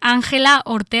estudiante Ángela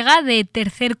Ortega, de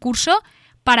tercer curso,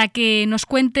 para que nos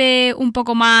cuente un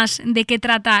poco más de qué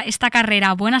trata esta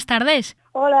carrera. Buenas tardes.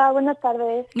 Hola, buenas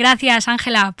tardes. Gracias,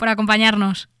 Ángela, por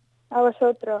acompañarnos. A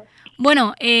vosotros.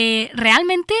 Bueno,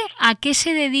 ¿realmente a qué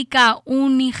se dedica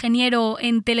un ingeniero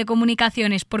en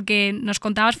telecomunicaciones? Porque nos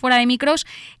contabas fuera de micros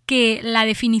que la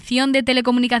definición de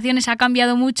telecomunicaciones ha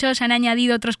cambiado mucho, se han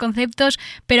añadido otros conceptos,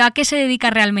 pero ¿a qué se dedica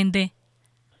realmente?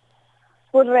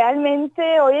 Pues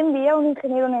realmente hoy en día una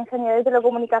ingeniera de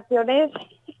telecomunicaciones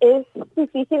es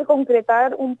difícil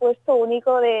concretar un puesto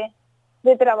único de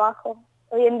trabajo.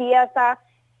 Hoy en día está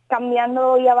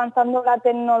cambiando y avanzando la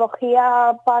tecnología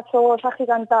a pasos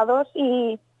agigantados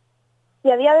y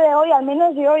a día de hoy, al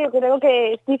menos yo creo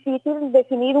que es difícil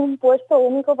definir un puesto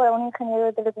único para un ingeniero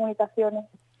de telecomunicaciones,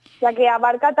 ya que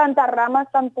abarca tantas ramas,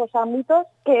 tantos ámbitos,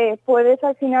 que puedes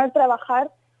al final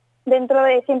trabajar dentro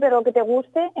de siempre lo que te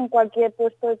guste en cualquier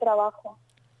puesto de trabajo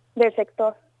del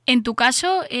sector. En tu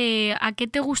caso, ¿a qué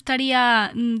te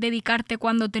gustaría dedicarte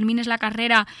cuando termines la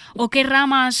carrera o qué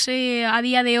ramas a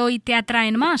día de hoy te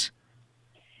atraen más?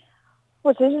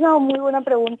 Pues es una muy buena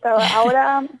pregunta.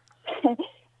 Ahora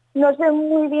no sé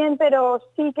muy bien, pero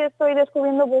sí que estoy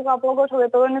descubriendo poco a poco, sobre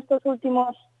todo en estos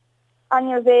últimos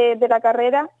años de la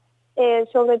carrera,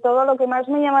 sobre todo lo que más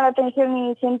me llama la atención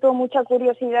y siento mucha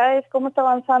curiosidad es cómo está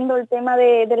avanzando el tema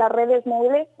de las redes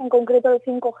móviles, en concreto el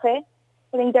 5G,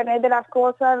 el Internet de las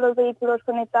cosas, los vehículos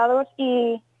conectados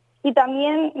y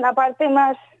también la parte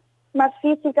más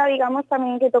física, digamos,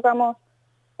 también que tocamos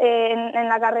en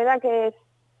la carrera, que es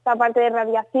la parte de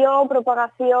radiación,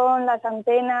 propagación, las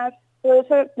antenas, todo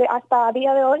eso hasta a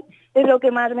día de hoy es lo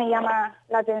que más me llama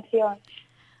la atención.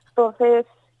 Entonces,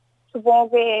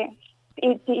 supongo que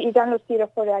irán los tiros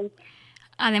por ahí.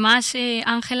 Además,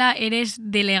 Ángela, eres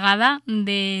delegada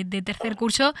de tercer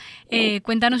curso.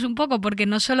 Cuéntanos un poco, porque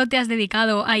no solo te has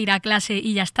dedicado a ir a clase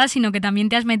y ya está, sino que también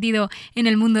te has metido en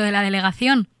el mundo de la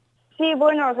delegación. Sí,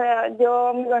 bueno, o sea,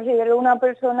 yo me considero una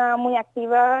persona muy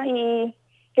activa y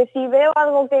que si veo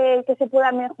algo que se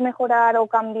pueda mejorar o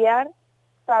cambiar,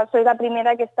 o sea, soy la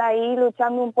primera que está ahí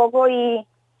luchando un poco y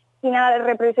nada,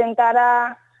 representar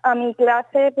a mi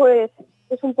clase, pues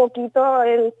es un poquito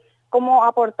el cómo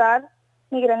aportar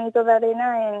mi granito de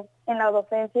arena en la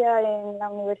docencia en la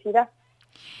universidad.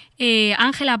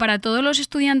 Ángela, para todos los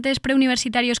estudiantes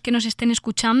preuniversitarios que nos estén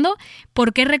escuchando,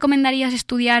 ¿por qué recomendarías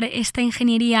estudiar esta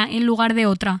ingeniería en lugar de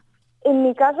otra? En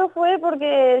mi caso fue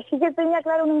porque sí que tenía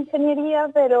claro una ingeniería,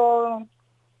 pero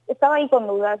estaba ahí con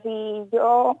dudas y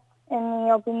yo, en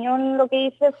mi opinión, lo que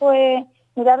hice fue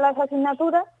mirar las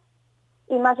asignaturas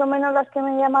y más o menos las que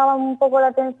me llamaban un poco la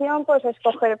atención, pues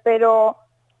escoger, pero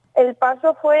el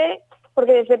paso fue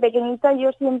porque desde pequeñita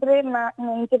yo siempre me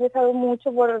he interesado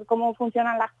mucho por cómo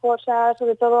funcionan las cosas,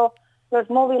 sobre todo los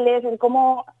móviles, el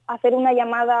cómo hacer una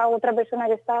llamada a otra persona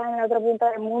que está en la otra punta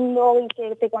del mundo y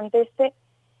que te conteste.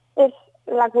 Es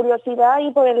la curiosidad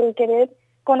y por el querer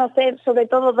conocer, sobre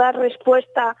todo dar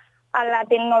respuesta a la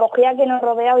tecnología que nos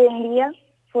rodea hoy en día,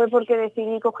 fue porque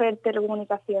decidí coger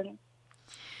telecomunicaciones.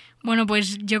 Bueno,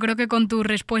 pues yo creo que con tu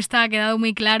respuesta ha quedado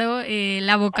muy claro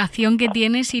la vocación que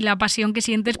tienes y la pasión que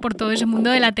sientes por todo ese mundo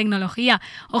de la tecnología.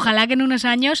 Ojalá que en unos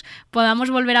años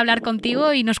podamos volver a hablar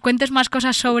contigo y nos cuentes más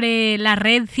cosas sobre la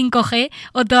red 5G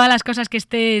o todas las cosas que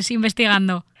estés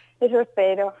investigando. Eso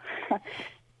espero.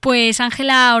 Pues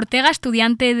Ángela Ortega,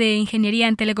 estudiante de Ingeniería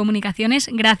en Telecomunicaciones,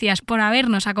 gracias por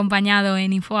habernos acompañado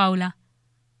en InfoAula.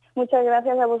 Muchas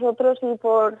gracias a vosotros y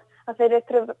por hacer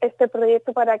este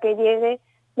proyecto para que llegue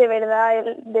de verdad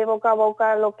de boca a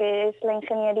boca lo que es la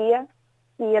ingeniería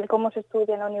y el cómo se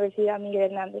estudia en la Universidad Miguel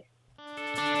Hernández.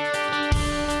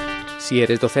 Si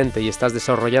eres docente y estás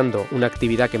desarrollando una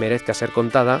actividad que merezca ser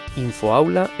contada,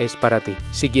 InfoAula es para ti.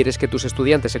 Si quieres que tus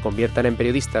estudiantes se conviertan en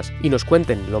periodistas y nos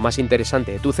cuenten lo más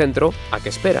interesante de tu centro, ¿a qué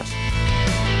esperas?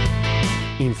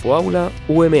 InfoAula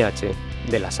UMH,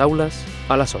 de las aulas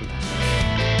a las ondas.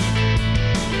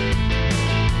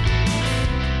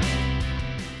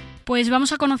 Pues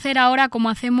vamos a conocer ahora, como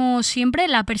hacemos siempre,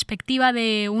 la perspectiva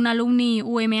de un alumni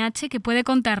UMH que puede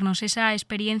contarnos esa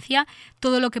experiencia,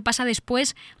 todo lo que pasa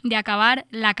después de acabar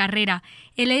la carrera.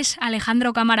 Él es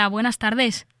Alejandro Cámara. Buenas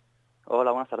tardes.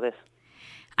 Hola, buenas tardes.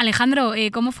 Alejandro,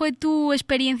 ¿cómo fue tu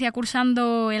experiencia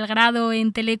cursando el grado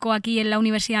en Teleco aquí en la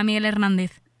Universidad Miguel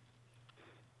Hernández?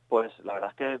 Pues la verdad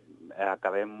es que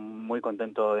acabé muy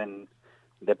contento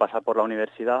de pasar por la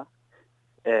universidad,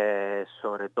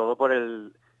 sobre todo por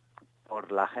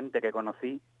la gente que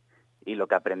conocí y lo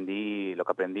que aprendí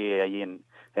allí en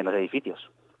los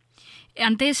edificios.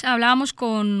 Antes hablábamos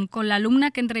con la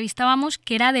alumna que entrevistábamos,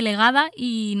 que era delegada,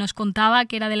 y nos contaba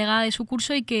que era delegada de su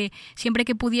curso y que siempre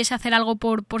que pudiese hacer algo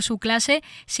por su clase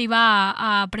se iba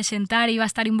a presentar, iba a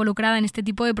estar involucrada en este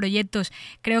tipo de proyectos.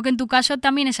 Creo que en tu caso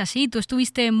también es así. Tú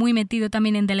estuviste muy metido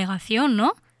también en delegación,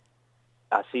 ¿no?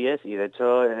 Así es, y de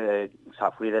hecho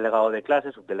fui delegado de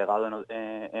clase, subdelegado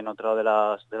en otro de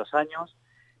los años,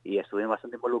 y estuve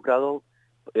bastante involucrado,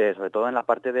 sobre todo en la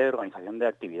parte de organización de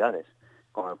actividades,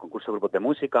 como el concurso de grupos de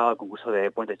música, el concurso de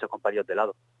puentes hechos con palillos de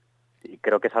helado. Y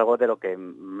creo que es algo de lo que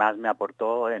más me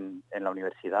aportó en la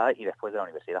universidad y después de la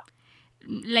universidad.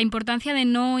 La importancia de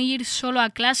no ir solo a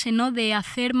clase, ¿no? De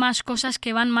hacer más cosas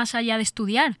que van más allá de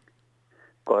estudiar.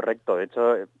 Correcto, de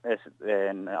hecho,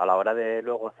 a la hora de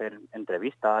luego hacer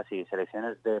entrevistas y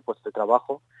selecciones de puestos de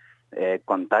trabajo,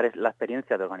 contar la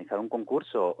experiencia de organizar un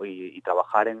concurso y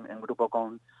trabajar en grupo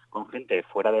con gente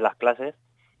fuera de las clases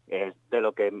es de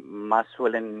lo que más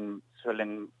suelen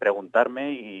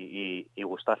preguntarme y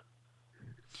gustar.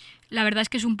 La verdad es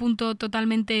que es un punto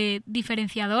totalmente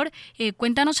diferenciador.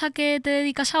 Cuéntanos a qué te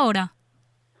dedicas ahora.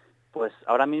 Pues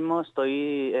ahora mismo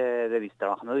estoy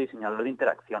trabajando de diseñador de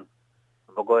interacción.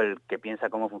 Un poco el que piensa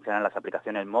cómo funcionan las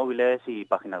aplicaciones móviles y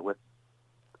páginas web.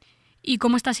 ¿Y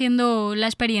cómo está siendo la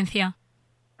experiencia?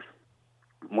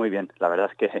 Muy bien, la verdad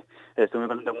es que estoy muy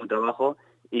contento con mi trabajo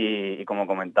y como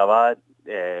comentaba,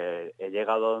 he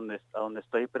llegado a donde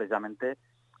estoy precisamente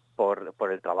por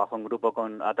el trabajo en grupo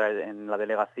en la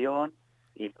delegación,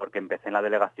 y porque empecé en la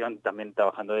delegación también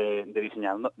trabajando de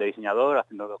diseñador,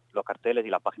 haciendo los carteles y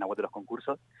la página web de los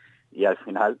concursos, y al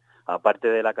final, aparte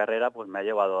de la carrera, pues me ha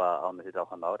llevado a donde estoy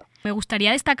trabajando ahora. Me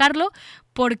gustaría destacarlo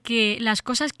porque las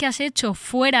cosas que has hecho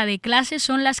fuera de clase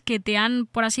son las que te han,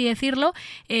 por así decirlo,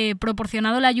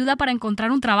 proporcionado la ayuda para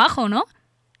encontrar un trabajo, ¿no?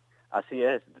 Así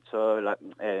es. No,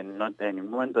 en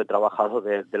ningún momento he trabajado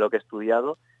de lo que he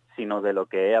estudiado, sino de lo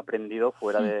que he aprendido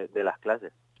fuera de las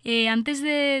clases. Antes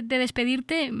de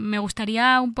despedirte, me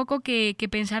gustaría un poco que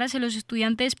pensaras en los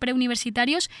estudiantes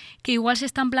preuniversitarios que igual se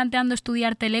están planteando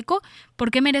estudiar Teleco.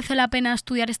 ¿Por qué merece la pena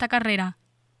estudiar esta carrera?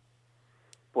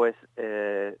 Pues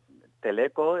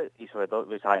Teleco y sobre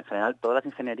todo, en general, todas las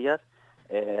ingenierías,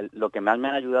 lo que más me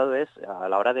han ayudado es a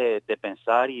la hora de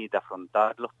pensar y de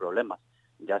afrontar los problemas,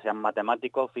 ya sean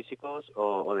matemáticos, físicos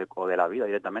o de la vida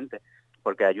directamente,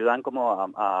 porque ayudan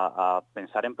como a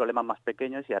pensar en problemas más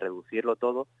pequeños y a reducirlo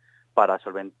todo para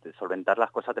solventar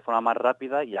las cosas de forma más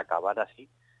rápida y acabar así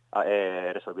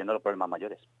resolviendo los problemas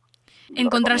mayores.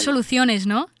 Encontrar soluciones,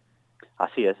 ¿no?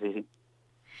 Así es, sí.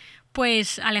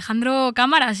 Pues Alejandro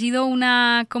Cámara, ha sido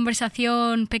una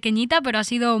conversación pequeñita, pero ha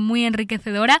sido muy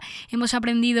enriquecedora. Hemos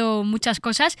aprendido muchas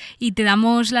cosas y te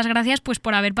damos las gracias pues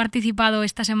por haber participado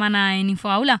esta semana en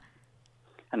InfoAula.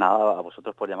 Nada, a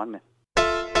vosotros por llamarme.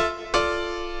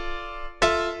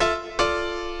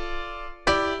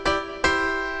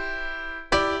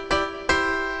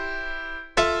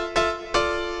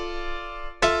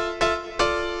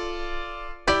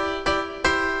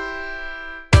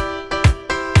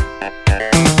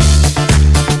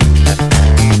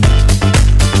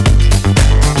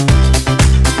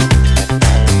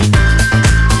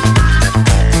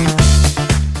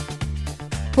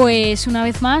 Pues una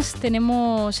vez más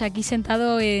tenemos aquí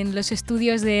sentado en los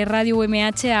estudios de Radio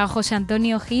UMH a José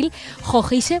Antonio Gil.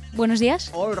 Jojise, buenos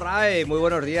días. All right, muy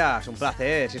buenos días, un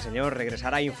placer, sí señor,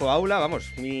 regresar a Infoaula, vamos,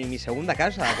 mi segunda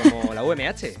casa como la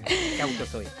UMH, qué gusto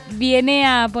estoy. Viene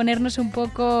a ponernos un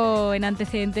poco en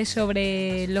antecedentes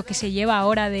sobre lo que se lleva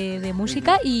ahora de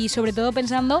música y sobre todo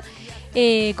pensando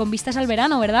con vistas al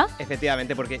verano, ¿verdad?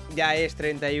 Efectivamente, porque ya es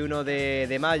 31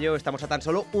 de mayo, estamos a tan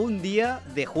solo un día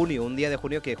de junio,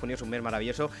 que junio es un mes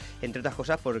maravilloso, entre otras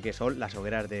cosas porque son las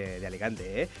hogueras de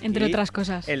Alicante, ¿eh? Entre otras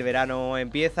cosas. El verano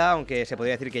empieza, aunque se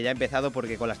podría decir que ya ha empezado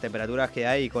porque con las temperaturas que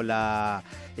hay y con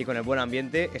el buen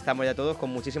ambiente estamos ya todos con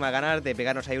muchísimas ganas de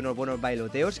pegarnos ahí unos buenos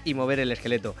bailoteos y mover el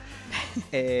esqueleto.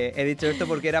 He dicho esto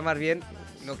porque era más bien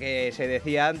lo que se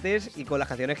decía antes y con las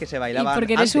canciones que se bailaban antes. Y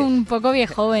porque eres un poco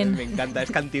viejoven. Me encanta, es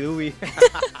cantidubi.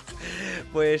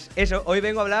 Pues eso, hoy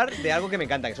vengo a hablar de algo que me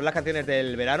encanta, que son las canciones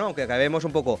del verano, aunque acabemos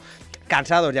un poco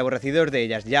cansados y aborrecidos de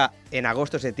ellas ya en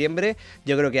agosto, septiembre.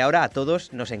 Yo creo que ahora a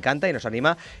todos nos encanta y nos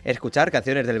anima escuchar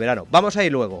canciones del verano. Vamos a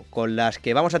ir luego con las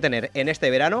que vamos a tener en este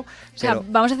verano. O sea,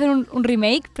 vamos a hacer un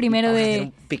remake primero vamos a hacer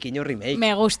un pequeño remake.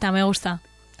 Me gusta.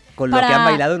 Con lo que han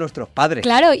bailado nuestros padres.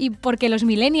 Claro, y porque los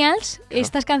millennials,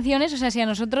 estas canciones, o sea, si a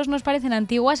nosotros nos parecen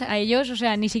antiguas, a ellos, o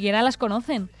sea, ni siquiera las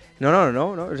conocen. No.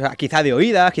 O sea, quizá de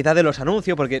oídas, quizá de los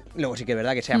anuncios, porque luego sí que es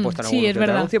verdad que se han puesto en algún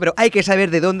otro anuncio, pero hay que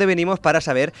saber de dónde venimos para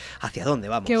saber hacia dónde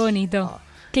vamos. Qué bonito.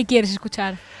 ¿Qué quieres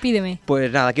escuchar? Pídeme.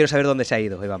 Pues nada, quiero saber dónde se ha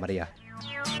ido Eva María.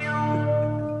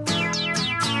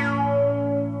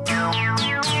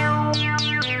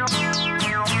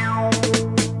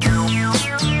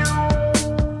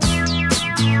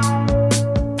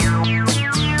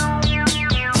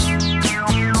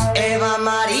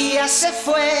 Se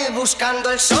fue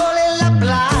buscando el sol en la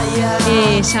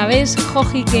playa. ¿Sabes,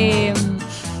 Joji, que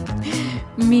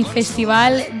mi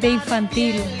festival de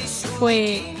infantil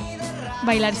fue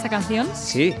bailar esta canción?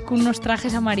 Sí. Con unos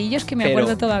trajes amarillos que me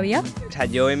acuerdo todavía. O sea,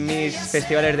 yo en mis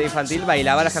festivales de infantil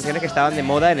bailaba las canciones que estaban de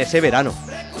moda en ese verano.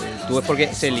 Tú es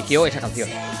porque se eligió esa canción.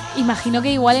 Imagino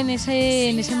que igual en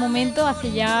ese momento,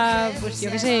 hace ya, pues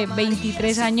yo qué sé,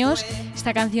 23 años,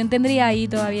 esta canción tendría ahí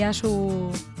todavía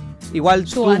su... Igual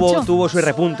tuvo su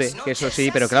repunte, que eso sí,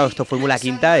 pero claro, esto Fórmula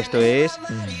Quinta, esto es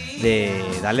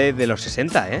de los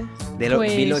 60, ¿eh? De los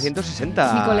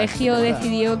 1960. Mi colegio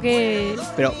decidió que...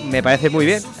 Pero me parece muy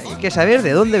bien, hay que saber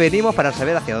de dónde venimos para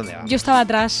saber hacia dónde vamos. Yo estaba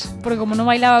atrás, porque como no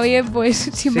bailaba bien, pues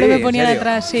siempre me ponían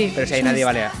atrás, sí. Pero si ahí nadie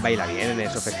baila bien en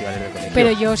esos festivales del colegio.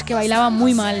 Pero yo es que bailaba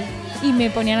muy mal y me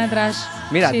ponían atrás.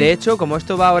 Mira, sí. De hecho, como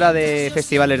esto va ahora de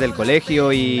festivales del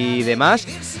colegio y demás,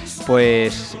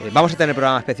 pues vamos a tener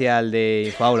programa especial de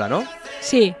Infoaula, ¿no?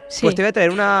 Sí. Pues te voy a traer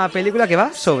una película que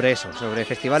va sobre eso, sobre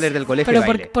festivales del colegio. Pero y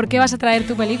baile. ¿por qué vas a traer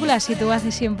tu película si tú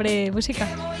haces siempre música?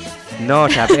 No, o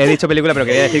sea, he dicho película, pero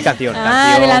quería decir canción.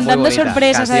 Adelantando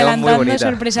sorpresas,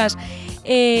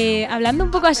 hablando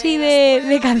un poco así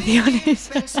de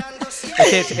canciones.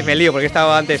 Es que me lío porque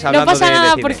estaba antes hablando de No pasa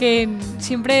nada cine. porque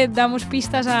siempre damos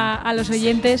pistas a los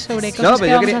oyentes sobre cosas. No,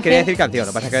 pero yo quería decir canción,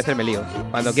 lo que pasa es que a veces me lío.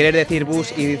 Cuando quieres decir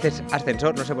bus y dices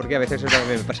ascensor, no sé por qué, a veces eso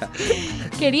también me pasa.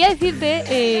 Quería decirte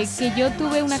que yo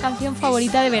tuve una canción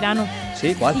favorita de verano.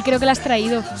 ¿Sí? ¿Cuál? Y creo que la has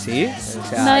traído. ¿Sí? O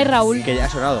sea, una de Raúl. Que ya ha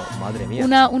sonado, madre mía.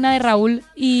 Una de Raúl.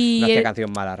 Y no hacía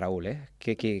canción mala Raúl, ¿eh?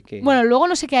 Bueno, luego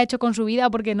no sé qué ha hecho con su vida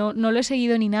porque no lo he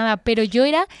seguido ni nada, pero yo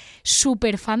era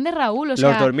súper fan de Raúl. O sea,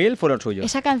 los 2000 fueron suyos.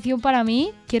 Esa canción para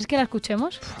mí, ¿quieres que la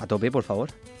escuchemos? A tope, por favor.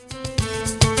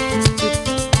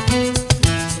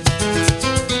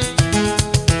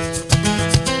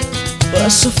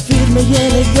 Paso firme y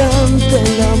elegante,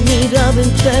 la mirada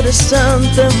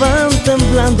interesante, van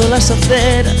temblando las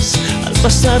aceras al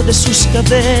pasar de sus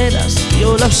caderas.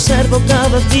 Yo la observo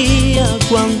cada día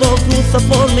cuando cruza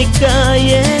por mi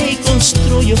calle y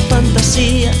construyo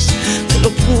fantasías de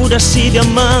locuras y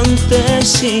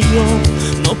diamantes y yo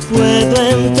no puedo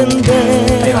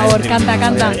entender. Por favor,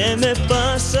 canta. ¿Qué me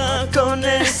pasa con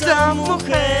esta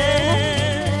mujer?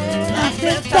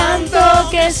 Hace tanto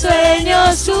que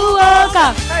sueño su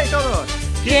boca,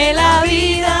 que la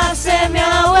vida se me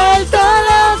ha vuelto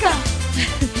loca.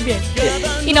 Bien.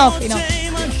 Y no.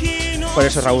 Por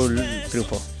eso Raúl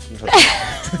triunfó.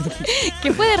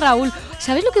 ¿Qué fue de Raúl?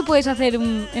 ¿Sabes lo que puedes hacer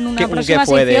en una próxima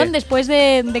sección después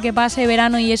de que pase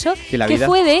verano y eso? ¿Qué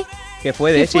fue de?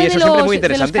 Sí, eso siempre es muy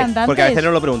interesante, porque a veces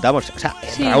nos lo preguntamos. O sea,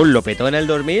 sí. Raúl lo petó en el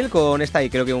 2000 con esta y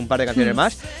creo que un par de canciones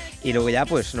más, y luego ya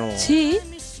pues no... Sí.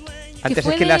 Antes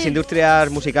es que las industrias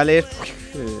musicales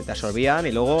te absorbían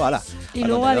y luego, ala. Y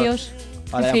luego adiós.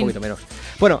 Ahora ya un poquito menos.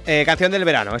 Bueno, canción del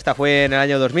verano. Esta fue en el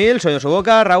año 2000, Soy de su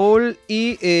boca, Raúl.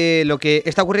 Y lo que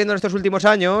está ocurriendo en estos últimos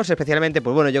años, especialmente,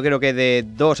 pues bueno, yo creo que de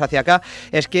 2 hacia acá,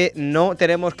 es que no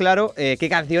tenemos claro qué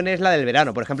canción es la del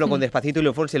verano. Por ejemplo, con Despacito y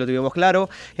Luis Fonsi lo tuvimos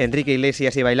claro, Enrique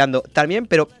Iglesias y Bailando también,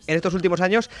 pero en estos últimos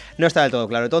años no está del todo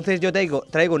claro. Entonces yo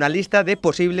traigo una lista de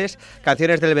posibles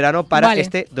canciones del verano para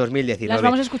este 2019. Las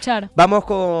vamos a escuchar. Vamos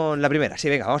con la primera. Sí,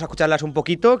 venga, vamos a escucharlas un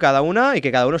poquito cada una y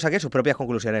que cada uno saque sus propias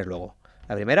conclusiones luego.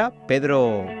 La primera,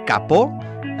 Pedro Capó,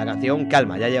 la canción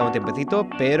Calma. Ya lleva un tiempecito,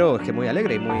 pero es que muy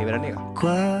alegre y muy veraniega.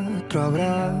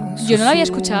 Yo no la había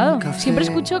escuchado. Siempre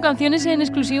escucho canciones en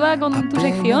exclusiva con tu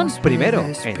sección. Primero,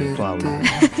 en Infoaula.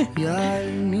 Y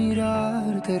al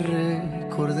mirarte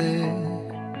recordé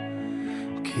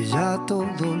que ya todo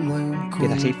lo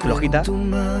empieza así, flojita.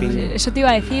 Eso te iba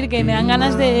a decir, que me dan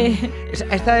ganas de...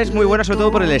 Esta es muy buena, sobre todo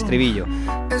por el estribillo.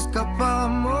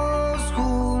 Escapamos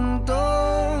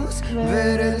juntos,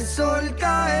 ver el sol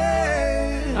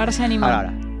caer. Ahora se anima.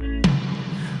 Ahora.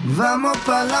 Vamos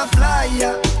pa' la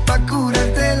playa, pa'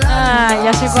 curarte la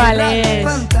ya sé cuál es.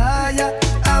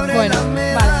 Bueno,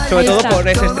 vale. Sobre todo por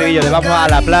ese estribillo de vamos a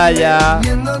la playa,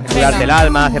 curarte el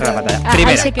alma, cerrar la pantalla.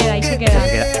 Primera. Ahí se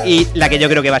queda. Y la que yo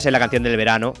creo que va a ser la canción del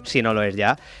verano, si no lo es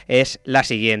ya, es la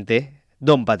siguiente,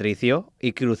 Don Patricio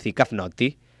y Cruci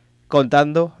Cafnotti,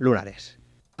 Contando lunares.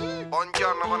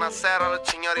 Buongiorno, buonasera, los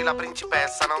signori, la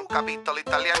principessa. Non capito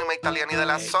l'italiano, ma italiani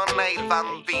della zona e il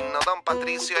bambino Don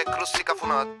Patricio e Cruci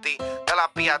Cafnotti.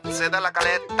 Dalla piazza e dalla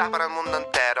caletta per il mondo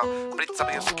intero. Pizza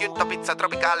prosciutto, pizza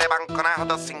tropicale,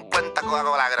 banconato 50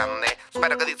 Coca-Cola grande.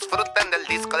 Spero que disfruten del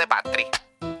disco de Patri.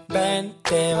 Ven,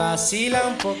 te vacila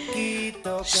un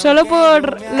poquito. Solo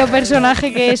por lo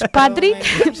personaje que es Patri,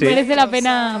 sí, merece la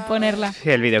pena ponerla. Sí,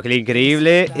 el videoclip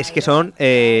increíble. Es que son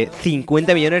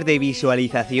 50 millones de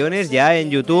visualizaciones ya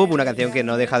en YouTube. Una canción que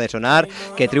no deja de sonar,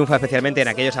 que triunfa especialmente en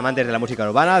aquellos amantes de la música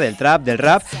urbana, del trap, del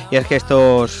rap. Y es que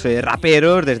estos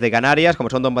raperos desde Canarias, como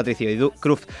son Don Patricio y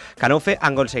Cruz Canofe,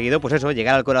 han conseguido, pues eso,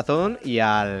 llegar al corazón y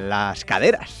a las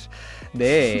caderas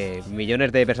de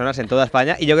millones de personas en toda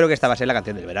España, y yo creo que esta va a ser la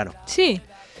canción del verano. Sí,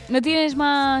 ¿no tienes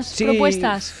más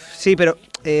propuestas? Sí, pero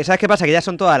 ¿sabes qué pasa? Que ya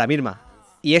son todas la misma.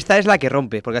 Y esta es la que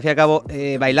rompe, porque al fin y al cabo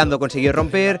Bailando consiguió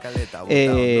romper,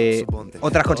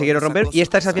 otras consiguieron romper, y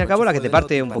esta es al fin y al cabo la que te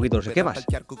parte un poquito los esquemas.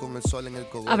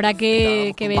 Habrá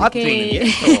que ver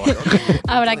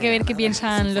habrá que ver qué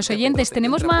piensan los oyentes.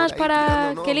 ¿Tenemos más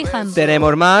para que elijan?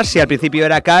 Tenemos más. Si al principio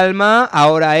era Calma,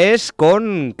 ahora es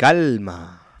Con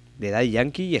Calma, de Daddy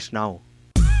Yankee y Snow.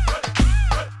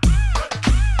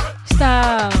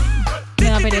 Esta me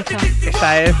da pereza.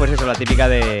 Esta es, pues eso, la típica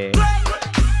de...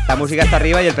 La música está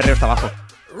arriba y el perreo está abajo.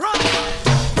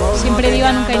 Siempre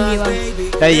diva, nunca en diva.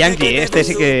 Daddy Yankee, este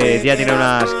sí que ya tiene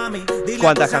unas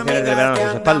cuantas canciones del verano a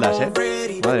sus espaldas,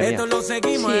 Madre mía.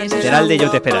 Sí, será el de Yo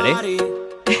te esperaré.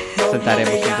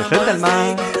 Saltaremos juntos frente al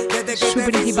mar. Su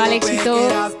principal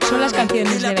éxito son las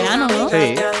canciones de verano, ¿no?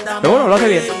 Sí, pero bueno, lo hace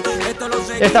bien.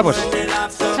 Esta pues.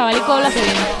 Chavalico lo hace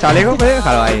bien. Chavalico, pues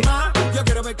déjalo ahí.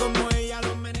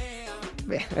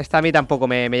 Esta a mí tampoco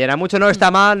me llena mucho. No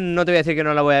está mal, no te voy a decir que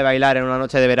no la voy a bailar en una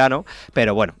noche de verano,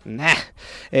 pero bueno.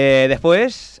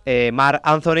 Después, Marc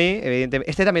Anthony, evidentemente.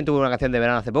 Este también tuvo una canción de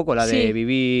verano hace poco, la de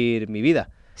Vivir mi vida.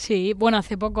 Sí, bueno,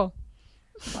 hace poco.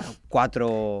 Bueno,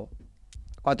 4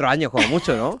 años como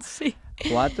mucho, ¿no? Sí.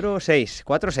 4 o 6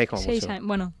 como 6 mucho.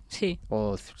 Bueno, sí.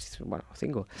 O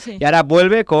 5. Sí. Y ahora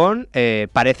vuelve con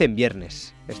Parecen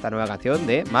Viernes, esta nueva canción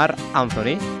de Marc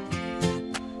Anthony.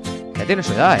 Ya tiene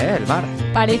su edad, el Mar.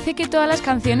 Parece que todas las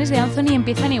canciones de Anthony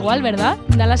empiezan igual, ¿verdad?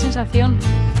 Da la sensación.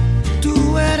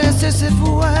 Tú eres ese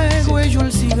fuego y yo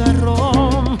el cigarro.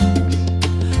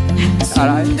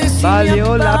 Ahora,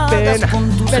 valió la pena.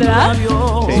 ¿Verdad? Sí.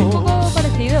 Es un poco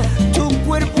parecido.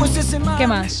 ¿Qué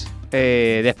más?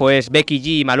 Después Becky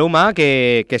G y Maluma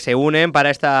que se unen para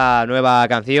esta nueva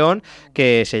canción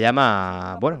que se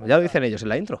llama... Bueno, ya lo dicen ellos en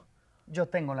la intro. Yo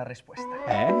tengo la respuesta.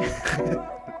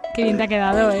 Qué bien te ha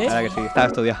quedado, ¿eh? Claro que sí, estaba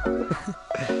estudiado.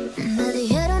 Me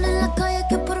dijeron en la calle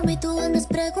que por mí tú andas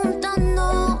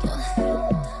preguntando.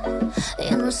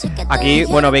 Aquí,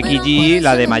 bueno, Becky G,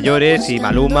 la de mayores, y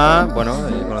Maluma, bueno,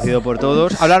 conocido por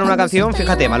todos. Hablan una canción,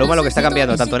 fíjate, Maluma lo que está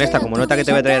cambiando, tanto en esta como en otra que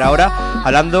te voy a traer ahora,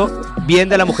 hablando bien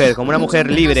de la mujer, como una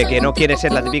mujer libre que no quiere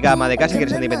ser la típica ama de casa,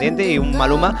 quiere ser independiente, y un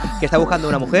Maluma que está buscando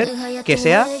una mujer que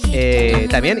sea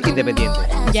también independiente.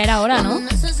 Ya era hora, ¿no?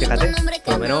 Fíjate,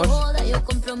 por lo menos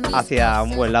hacia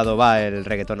un buen lado va el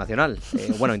reggaetón nacional,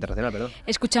 bueno, internacional, perdón.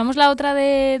 ¿Escuchamos la otra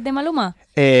de Maluma?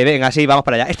 Venga, sí, vamos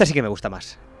para allá. Esta sí que me gusta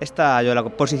más. Esta yo la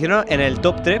posiciono en el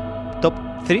top 3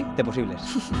 de posibles.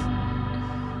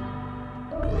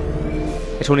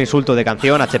 Es un insulto de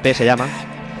canción, HP se llama.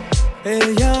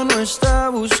 Ella no está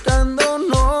buscando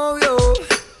novio,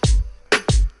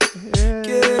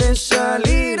 quiere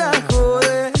salir a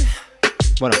joder.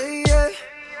 Bueno.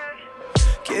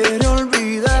 Quiere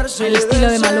olvidarse. El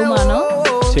estilo de Maluma, ¿no?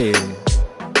 Sí.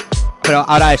 Pero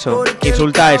ahora eso,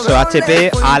 insulta eso, HP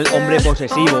al hombre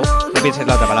posesivo. No pienses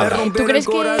la otra palabra. ¿Tú crees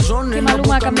que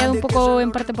Maluma ha cambiado un poco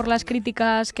en parte por las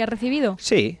críticas que ha recibido?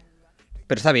 Sí,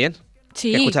 pero está bien.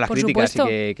 Sí, que escucha las por críticas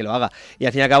supuesto. y que lo haga. Y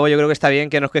al fin y al cabo yo creo que está bien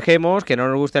que nos quejemos, que no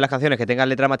nos gusten las canciones que tengan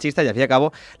letra machista, y al fin y al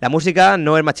cabo la música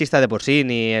no es machista de por sí,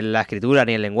 ni en la escritura,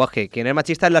 ni en el lenguaje. Quien es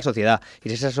machista es la sociedad. Y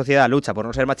si esa sociedad lucha por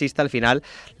no ser machista, al final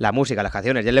la música, las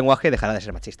canciones y el lenguaje dejará de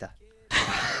ser machista.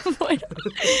 Bueno,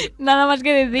 nada más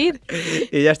que decir.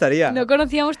 Y ya estaría. No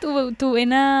conocíamos tu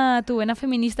vena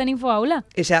feminista en Infoaula.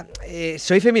 O sea,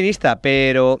 soy feminista,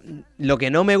 pero lo que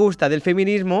no me gusta del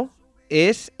feminismo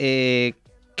es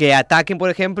que ataquen,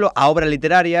 por ejemplo, a obras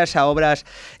literarias, a obras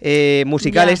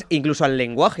musicales, incluso al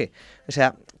lenguaje. O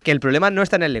sea, que el problema no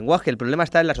está en el lenguaje, el problema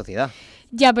está en la sociedad.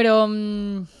 Ya, pero...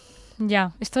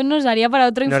 ya, esto nos daría para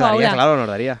otro Infoaula. Nos daría, claro, nos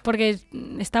daría. Porque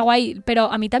está guay,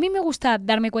 pero a mí también me gusta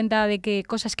darme cuenta de que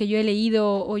cosas que yo he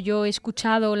leído o yo he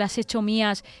escuchado, las he hecho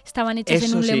mías, estaban hechas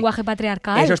en un lenguaje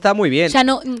patriarcal. Eso está muy bien. O sea,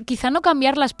 no, quizá no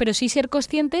cambiarlas, pero sí ser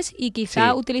conscientes y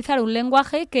quizá utilizar un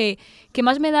lenguaje que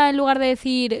más me da, en lugar de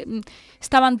decir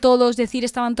estaban todos, decir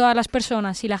estaban todas las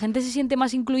personas. Si la gente se siente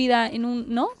más incluida en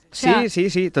un... ¿no? O sea,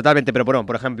 sí, totalmente. Pero bueno,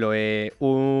 por ejemplo,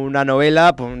 una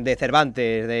novela de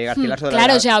Cervantes, de Garcilaso de la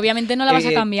claro, Vega, o sea, obviamente no la vas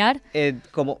a cambiar.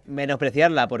 Como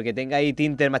menospreciarla porque tenga ahí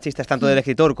tintes machistas tanto del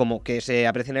escritor como que se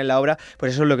aprecien en la obra,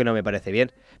 pues eso es lo que no me parece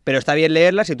bien. Pero está bien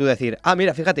leerlas y tú decir,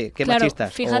 mira, fíjate, qué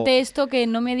machistas. Fíjate esto que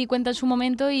no me di cuenta en su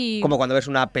momento y... Como cuando ves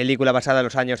una película basada en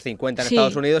los años 50 en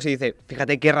Estados Unidos y dices,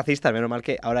 fíjate qué racistas, menos mal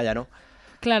que ahora ya no.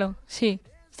 Claro, sí.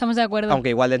 Estamos de acuerdo. Aunque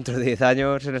igual dentro de 10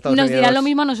 años en Estados Unidos... Nos dirán lo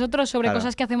mismo a nosotros sobre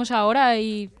cosas que hacemos ahora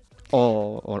y...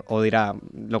 O dirá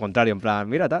lo contrario, en plan,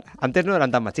 mira tal, antes no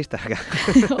eran tan machistas.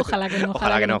 Ojalá que no.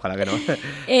 Ojalá que no.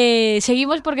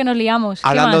 Seguimos porque nos liamos.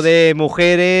 Hablando de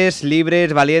mujeres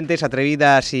libres, valientes,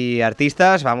 atrevidas y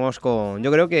artistas, vamos con,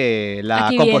 yo creo que la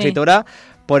Aquí compositora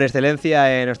por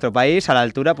excelencia en nuestro país, a la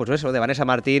altura, pues eso, de Vanessa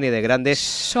Martín y de grandes...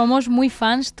 Somos muy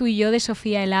fans, tú y yo, de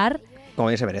Sofía Elar. Como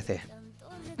ella se merece.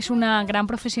 Es una gran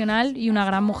profesional y una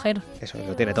gran mujer. Eso,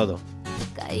 lo tiene todo.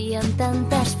 Caían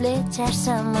tantas flechas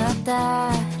a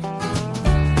matar.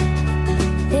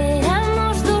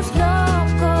 Éramos dos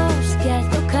locos que al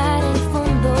tocar el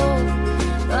fondo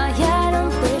no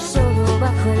hallaron tesoro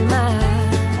bajo el mar.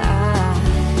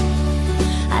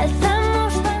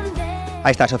 Alzamos banderas.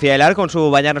 Ahí está, Sofía Elar con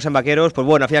su Bañarnos en Vaqueros. Pues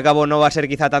bueno, al fin y al cabo no va a ser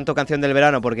quizá tanto canción del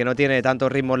verano porque no tiene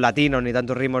tantos ritmos latinos ni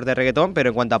tantos ritmos de reggaetón, pero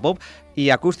en cuanto a pop y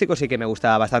acústico sí que me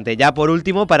gusta bastante. Ya por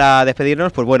último, para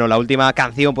despedirnos, pues bueno, la última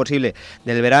canción posible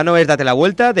del verano es Date la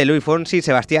Vuelta, de Luis Fonsi,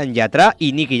 Sebastián Yatra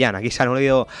y Nicky Jam. Aquí se han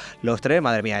unido los tres,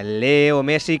 madre mía, Leo,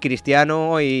 Messi,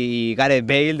 Cristiano y Gareth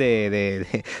Bale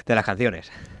de las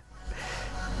canciones.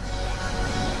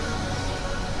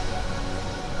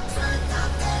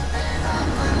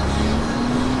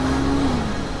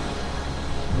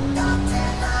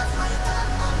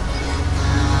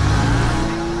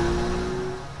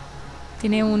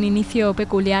 Tiene un inicio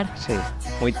peculiar. Sí,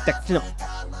 muy techno.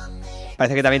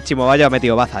 Parece que también Chimo Bayo ha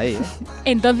metido baza ahí, ¿eh?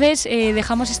 Entonces,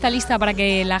 dejamos esta lista para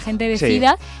que la gente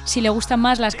decida si le gustan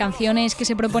más las canciones que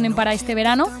se proponen para este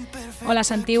verano o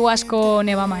las antiguas con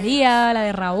Eva María, la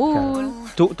de Raúl.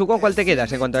 Claro. ¿Tú con cuál te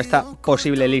quedas en cuanto a esta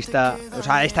posible lista, o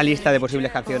sea, esta lista de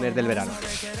posibles canciones del verano?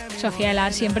 Sofía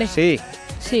Elar, siempre. Sí.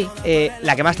 Sí.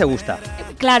 La que más te gusta.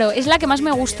 Claro, es la que más me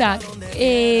gusta.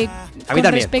 A mí con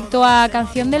también. Respecto a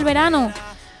canción del verano,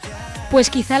 pues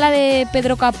quizá la de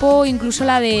Pedro Capó, incluso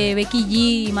la de Becky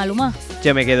G y Maluma.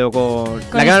 Yo me quedo con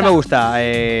la que esta. más me gusta,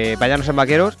 Bañarnos en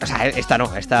Vaqueros. O sea, esta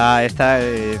no, esta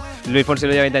Luis Fonsi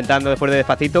lo lleva intentando después de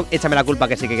Despacito. Échame la culpa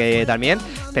que sí que también,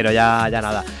 pero ya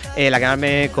nada. La que más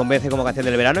me convence como canción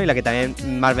del verano y la que también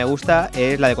más me gusta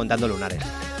es la de Contando Lunares.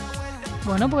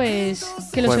 Bueno, pues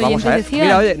que los Pues vamos oyentes a ver. decidan.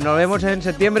 Mira, oye, nos vemos en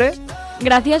septiembre.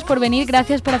 Gracias por venir,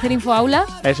 gracias por hacer Infoaula.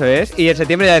 Eso es. Y en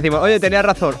septiembre ya decimos, oye, tenías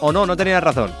razón o no tenías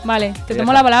razón. Vale, te Ya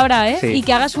tomo está. la palabra, ¿eh? Sí. Y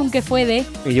que hagas un que fue de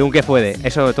Y un que fue de.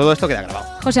 Eso, todo esto queda grabado.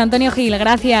 José Antonio Gil,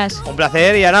 gracias. Un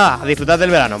placer y a nada, a disfrutar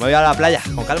del verano. Me voy a la playa,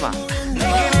 con calma.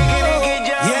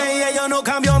 Yeah, yo no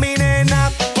cambio mi nena,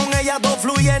 con ella todo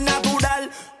fluye natural,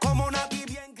 como una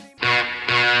tibia en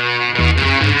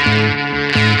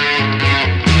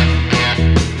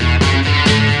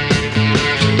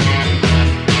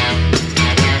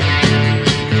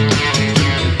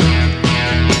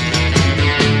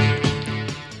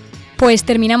Pues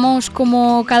terminamos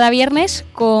como cada viernes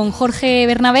con Jorge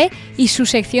Bernabé y su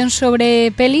sección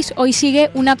sobre pelis. Hoy sigue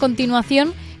una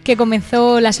continuación que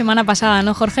comenzó la semana pasada,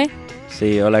 ¿no, Jorge?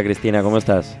 Sí, hola Cristina, ¿cómo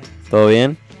estás? ¿Todo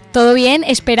bien? Todo bien,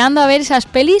 esperando a ver esas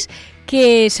pelis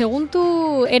que según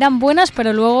tú eran buenas,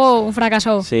 pero luego un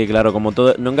fracaso. Sí, claro, como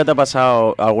todo. ¿Nunca te ha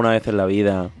pasado alguna vez en la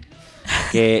vida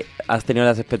que has tenido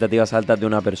las expectativas altas de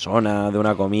una persona, de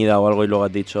una comida o algo y luego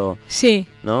has dicho... Sí.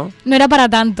 ¿No? No era para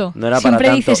tanto. No era Siempre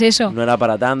para tanto, dices eso. No era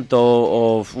para tanto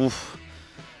o...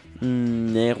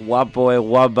 es guapo, es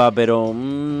guapa, pero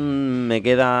me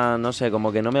queda, no sé,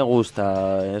 como que no me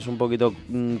gusta. Es un poquito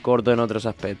corto en otros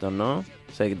aspectos, ¿no?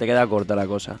 O sea, te queda corta la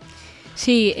cosa.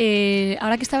 Sí,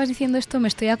 ahora que estabas diciendo esto me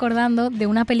estoy acordando de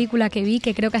una película que vi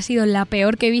que creo que ha sido la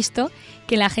peor que he visto,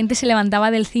 que la gente se levantaba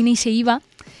del cine y se iba.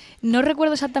 No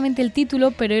recuerdo exactamente el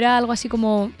título, pero era algo así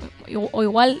como, o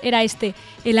igual era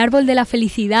El árbol de la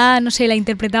felicidad, no sé, la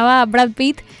interpretaba Brad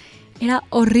Pitt. Era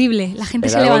horrible, la gente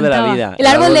se levantaba. El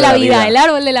árbol de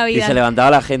la vida. Y se levantaba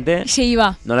la gente. Y se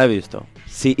iba. No la he visto.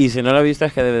 Sí, y si no la he visto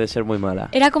es que debe de ser muy mala.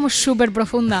 Era como súper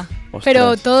profunda. Ostras.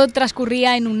 Pero todo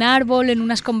transcurría en un árbol, en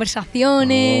unas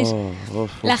conversaciones.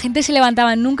 La gente se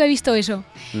levantaba. Nunca he visto eso.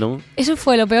 ¿No? Eso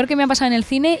fue lo peor que me ha pasado en el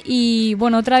cine. Y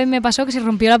bueno, otra vez me pasó que se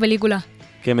rompió la película.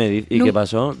 ¿Qué me dices? ¿Y qué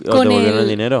pasó? ¿O te devolvieron el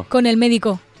dinero? Con el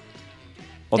médico.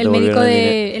 El médico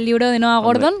del libro de Noah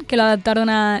Gordon, que lo adaptaron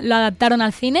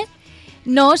al cine.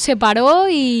 No, se paró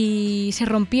y se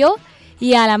rompió.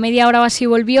 Y a la media hora o así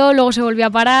volvió, luego se volvió a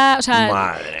parar, o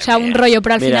sea un rollo,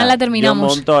 pero al final la terminamos.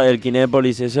 Yo monto el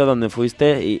Kinépolis ese donde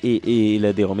fuiste y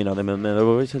les digo, mira, me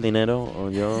devolvéis el dinero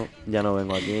o yo ya no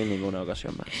vengo aquí en ninguna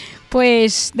ocasión más.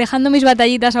 Pues dejando mis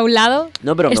batallitas a un lado,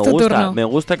 no, pero es tu turno. Me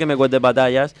gusta que me cuentes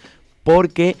batallas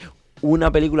porque una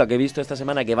película que he visto esta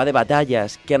semana que va de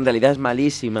batallas, que en realidad es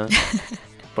malísima,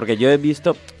 porque yo he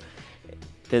visto...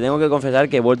 Te tengo que confesar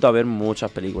que he vuelto a ver muchas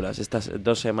películas. Estas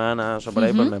 2 semanas o por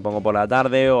ahí, pues me pongo por la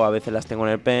tarde o a veces las tengo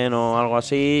en el pen o algo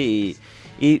así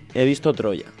y he visto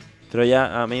Troya.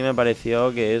 Troya a mí me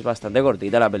pareció que es bastante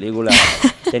cortita la película.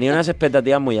 Tenía unas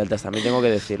expectativas muy altas, también tengo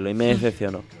que decirlo, y me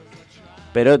decepcionó.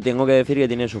 Pero tengo que decir que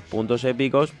tiene sus puntos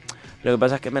épicos. Lo que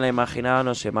pasa es que me la imaginaba,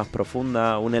 no sé, más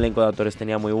profunda. Un elenco de actores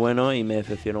tenía muy bueno y me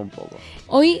decepcionó un poco.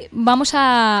 Hoy vamos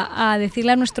a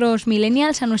decirle a nuestros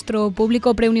millennials, a nuestro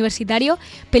público preuniversitario,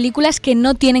 películas que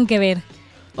no tienen que ver.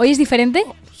 ¿Hoy es diferente?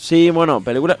 Sí, bueno,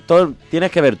 películas... Tienes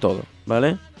que ver todo,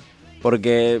 ¿vale?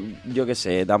 Porque, yo qué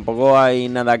sé, tampoco hay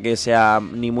nada que sea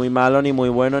ni muy malo, ni muy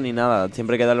bueno, ni nada.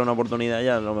 Siempre hay que darle una oportunidad y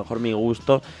a lo mejor mi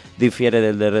gusto difiere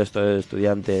del resto de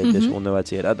estudiantes de segundo de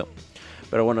bachillerato.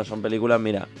 Pero bueno, son películas,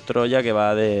 mira, Troya, que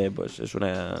va de, pues es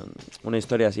una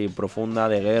historia así profunda,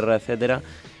 de guerra, etcétera,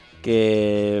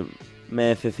 que me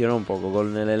decepcionó un poco.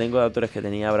 Con el elenco de actores que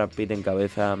tenía Brad Pitt en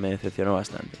cabeza, me decepcionó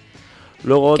bastante.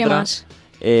 Luego otra,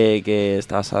 que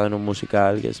está basada en un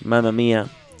musical, que es Mamma Mía.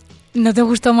 ¿No te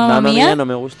gustó Mamma Mía? Mamma Mía no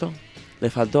me gustó. Le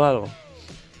faltó algo.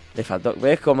 Le faltó,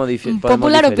 ¿ves cómo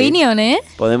popular opinion, ¿eh?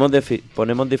 Podemos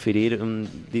diferir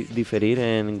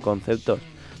en conceptos.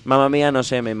 Mamma Mía, no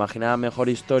sé, me imaginaba mejor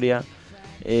historia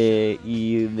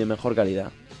y de mejor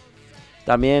calidad.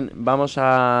 También vamos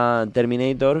a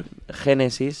Terminator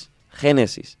Genesis,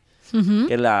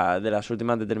 que es la de las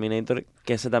últimas de Terminator,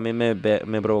 que ese también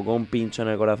me provocó un pincho en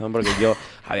el corazón porque yo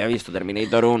había visto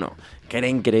Terminator 1, que era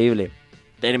increíble.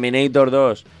 Terminator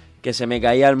 2, que se me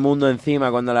caía el mundo encima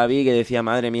cuando la vi, que decía,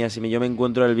 madre mía, si yo me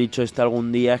encuentro el bicho este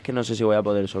algún día es que no sé si voy a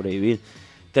poder sobrevivir.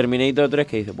 Terminator 3,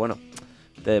 que dice, bueno...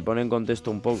 Te pone en contexto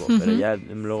un poco, pero ya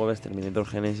luego ves Terminator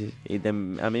Genesis y a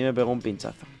mí me pegó un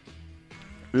pinchazo.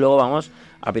 Luego vamos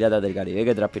a Piratas del Caribe,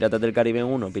 que tras Piratas del Caribe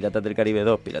 1, Piratas del Caribe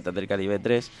 2, Piratas del Caribe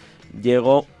 3,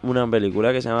 llegó una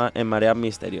película que se llama En Mareas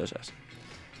Misteriosas.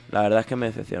 La verdad es que me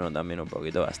decepcionó también un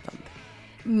poquito bastante.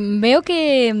 Veo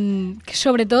que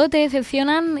sobre todo te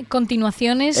decepcionan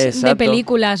continuaciones de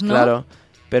películas, ¿no? Claro.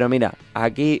 Pero mira,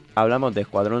 aquí hablamos de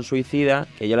Escuadrón Suicida,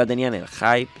 que yo la tenía en el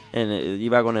hype,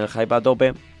 iba con el hype a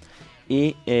tope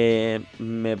y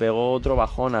me pegó otro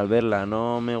bajón al verla,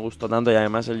 no me gustó tanto y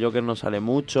además el Joker no sale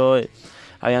mucho,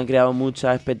 habían creado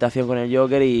mucha expectación con el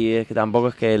Joker y es que tampoco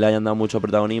es que le hayan dado mucho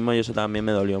protagonismo y eso también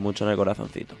me dolió mucho en el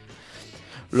corazoncito.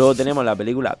 Luego tenemos la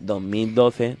película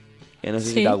 2012, que no sé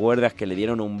si te acuerdas, que le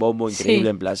dieron un bombo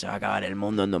increíble, en plan, se va a acabar el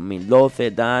mundo en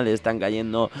 2012, tal, están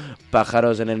cayendo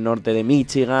pájaros en el norte de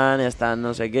Michigan, están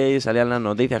no sé qué, y salían las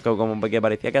noticias, como que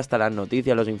parecía que hasta las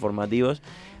noticias, los informativos,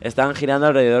 estaban girando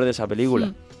alrededor de esa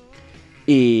película.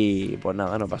 Y pues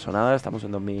nada, no pasó nada, estamos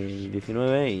en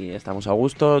 2019 y estamos a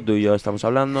gusto, tú y yo estamos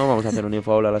hablando, vamos a hacer un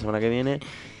infoaula la semana que viene,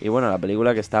 y bueno, la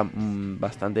película que está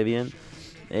bastante bien,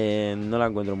 no la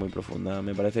encuentro muy profunda.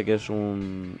 Me parece que es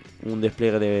un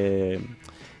despliegue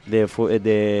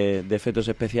de efectos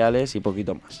especiales y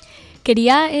poquito más.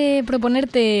 Quería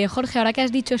proponerte, Jorge, ahora que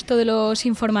has dicho esto de los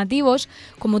informativos,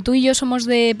 como tú y yo somos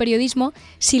de periodismo,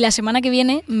 si la semana que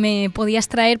viene me podías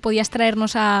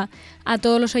traernos a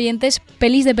todos los oyentes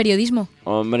pelis de periodismo.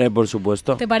 Hombre, por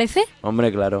supuesto. ¿Te parece?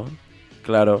 Hombre, claro,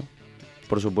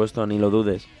 por supuesto, ni lo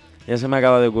dudes. Ya se me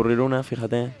acaba de ocurrir una,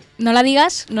 fíjate. No la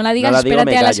digas,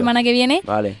 espérate a la semana que viene.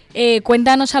 Vale.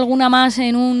 Cuéntanos alguna más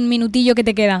en un minutillo que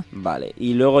te queda. Vale,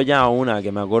 y luego ya una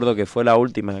que me acuerdo que fue la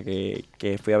última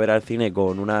que fui a ver al cine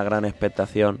con una gran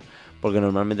expectación, porque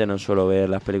normalmente no suelo ver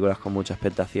las películas con mucha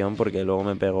expectación, porque luego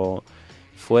me pegó...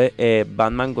 Fue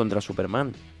Batman contra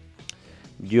Superman.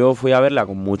 Yo fui a verla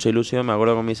con mucha ilusión, me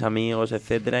acuerdo con mis amigos,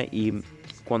 etcétera, y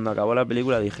cuando acabó la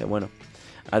película dije, bueno...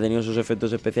 Ha tenido sus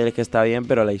efectos especiales que está bien,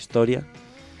 pero la historia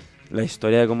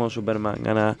de cómo Superman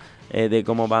gana, de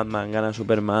cómo Batman gana a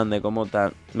Superman, de cómo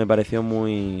tal, me pareció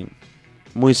muy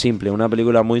simple, una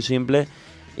película muy simple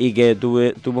y que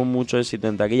tuvo mucho éxito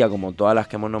en taquilla, como todas las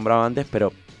que hemos nombrado antes,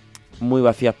 pero muy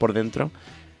vacías por dentro.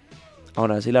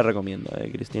 Aún así la recomiendo,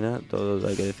 Cristina, todo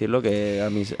hay que decirlo, que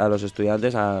a los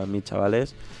estudiantes, a mis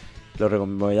chavales... ya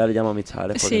le llamo a mis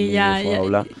chavales porque sí,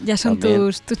 ya son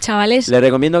tus chavales. Les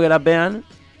recomiendo que las vean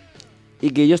y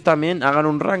que ellos también hagan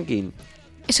un ranking.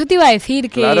 Eso te iba a decir,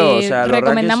 que claro, o sea,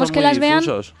 recomendamos que las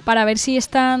difusos. Vean para ver si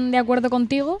están de acuerdo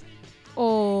contigo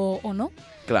o no.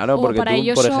 Claro, o porque para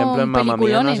tú, por ejemplo, en Mamma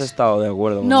Mía no has estado de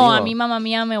acuerdo conmigo. No, a mí Mamma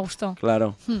Mía me gustó.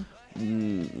 Claro.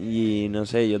 Y no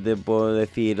sé, yo te puedo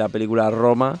decir la película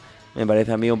Roma... Me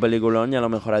parece a mí un peliculón y a lo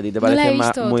mejor a ti te parece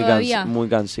muy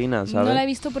cansina, ¿sabes? No la he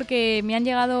visto porque me han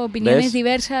llegado opiniones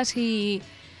diversas y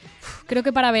creo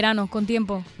que para verano, con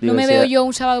tiempo. No me veo yo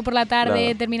un sábado por la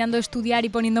tarde terminando de estudiar y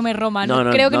poniéndome Roma.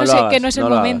 Creo que no es el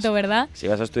momento, ¿verdad? Si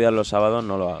vas a estudiar los sábados,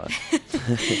 no lo hagas.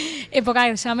 Época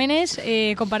de exámenes,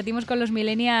 compartimos con los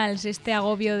millennials este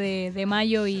agobio de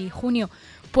mayo y junio.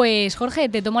 Pues Jorge,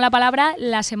 te tomo la palabra.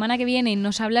 La semana que viene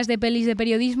nos hablas de pelis de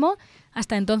periodismo.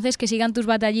 Hasta entonces, que sigan tus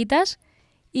batallitas.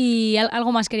 ¿Y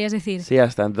algo más querías decir? Sí,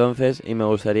 hasta entonces. Y me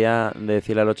gustaría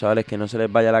decirle a los chavales que no se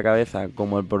les vaya la cabeza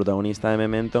como el protagonista de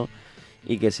Memento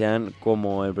y que sean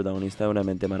como el protagonista de Una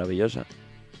mente maravillosa.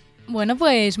 Bueno,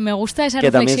 pues me gusta esa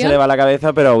reflexión. Que también se le va la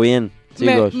cabeza, pero bien,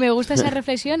 chicos. Me gusta esa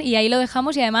reflexión y ahí lo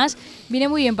dejamos. Y además viene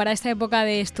muy bien para esta época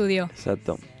de estudio.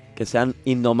 Exacto. Que sean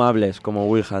indomables como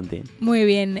Will Hunting. Muy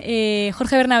bien.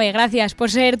 Jorge Bernabé, gracias por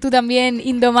ser tú también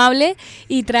indomable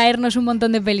y traernos un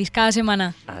montón de pelis cada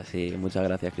semana. Sí, muchas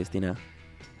gracias, Cristina.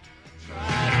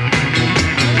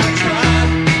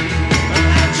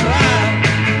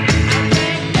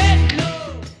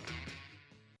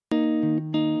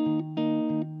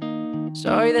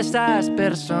 Soy de esas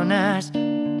personas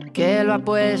que lo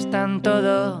apuestan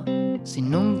todo sin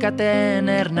nunca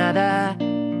tener nada,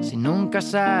 sin nunca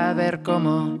saber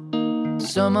cómo.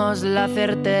 Somos la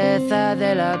certeza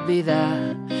de la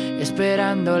vida,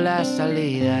 esperando la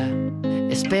salida,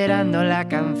 esperando la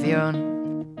canción.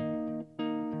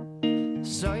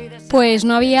 Pues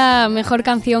no había mejor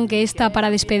canción que esta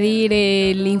para despedir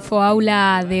el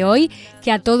Infoaula de hoy.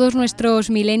 Que a todos nuestros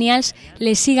millennials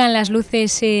les sigan las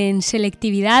luces en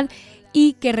selectividad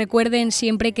y que recuerden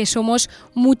siempre que somos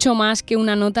mucho más que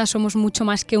una nota, somos mucho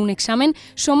más que un examen,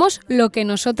 somos lo que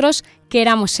nosotros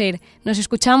queramos ser. Nos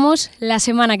escuchamos la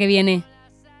semana que viene.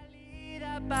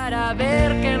 Para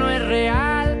ver que no es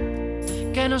real,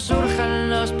 que no surjan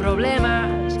los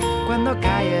problemas cuando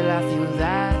cae la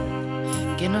ciudad,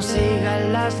 que no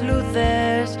sigan las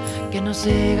luces, que no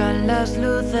sigan las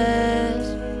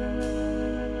luces.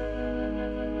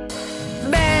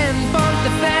 Ven, ponte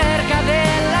cerca de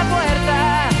la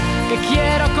puerta, que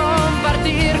quiero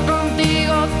compartir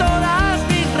contigo todas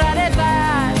mis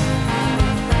rarezas.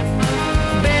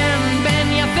 Ven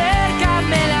y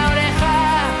acércame la oreja,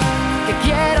 que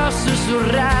quiero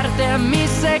susurrarte mis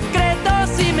secretos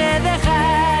si me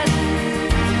dejas.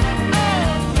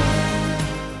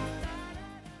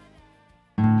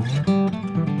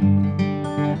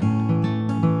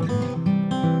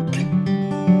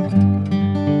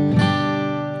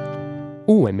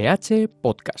 UMH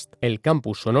Podcast, el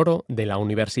campus sonoro de la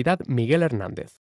Universidad Miguel Hernández.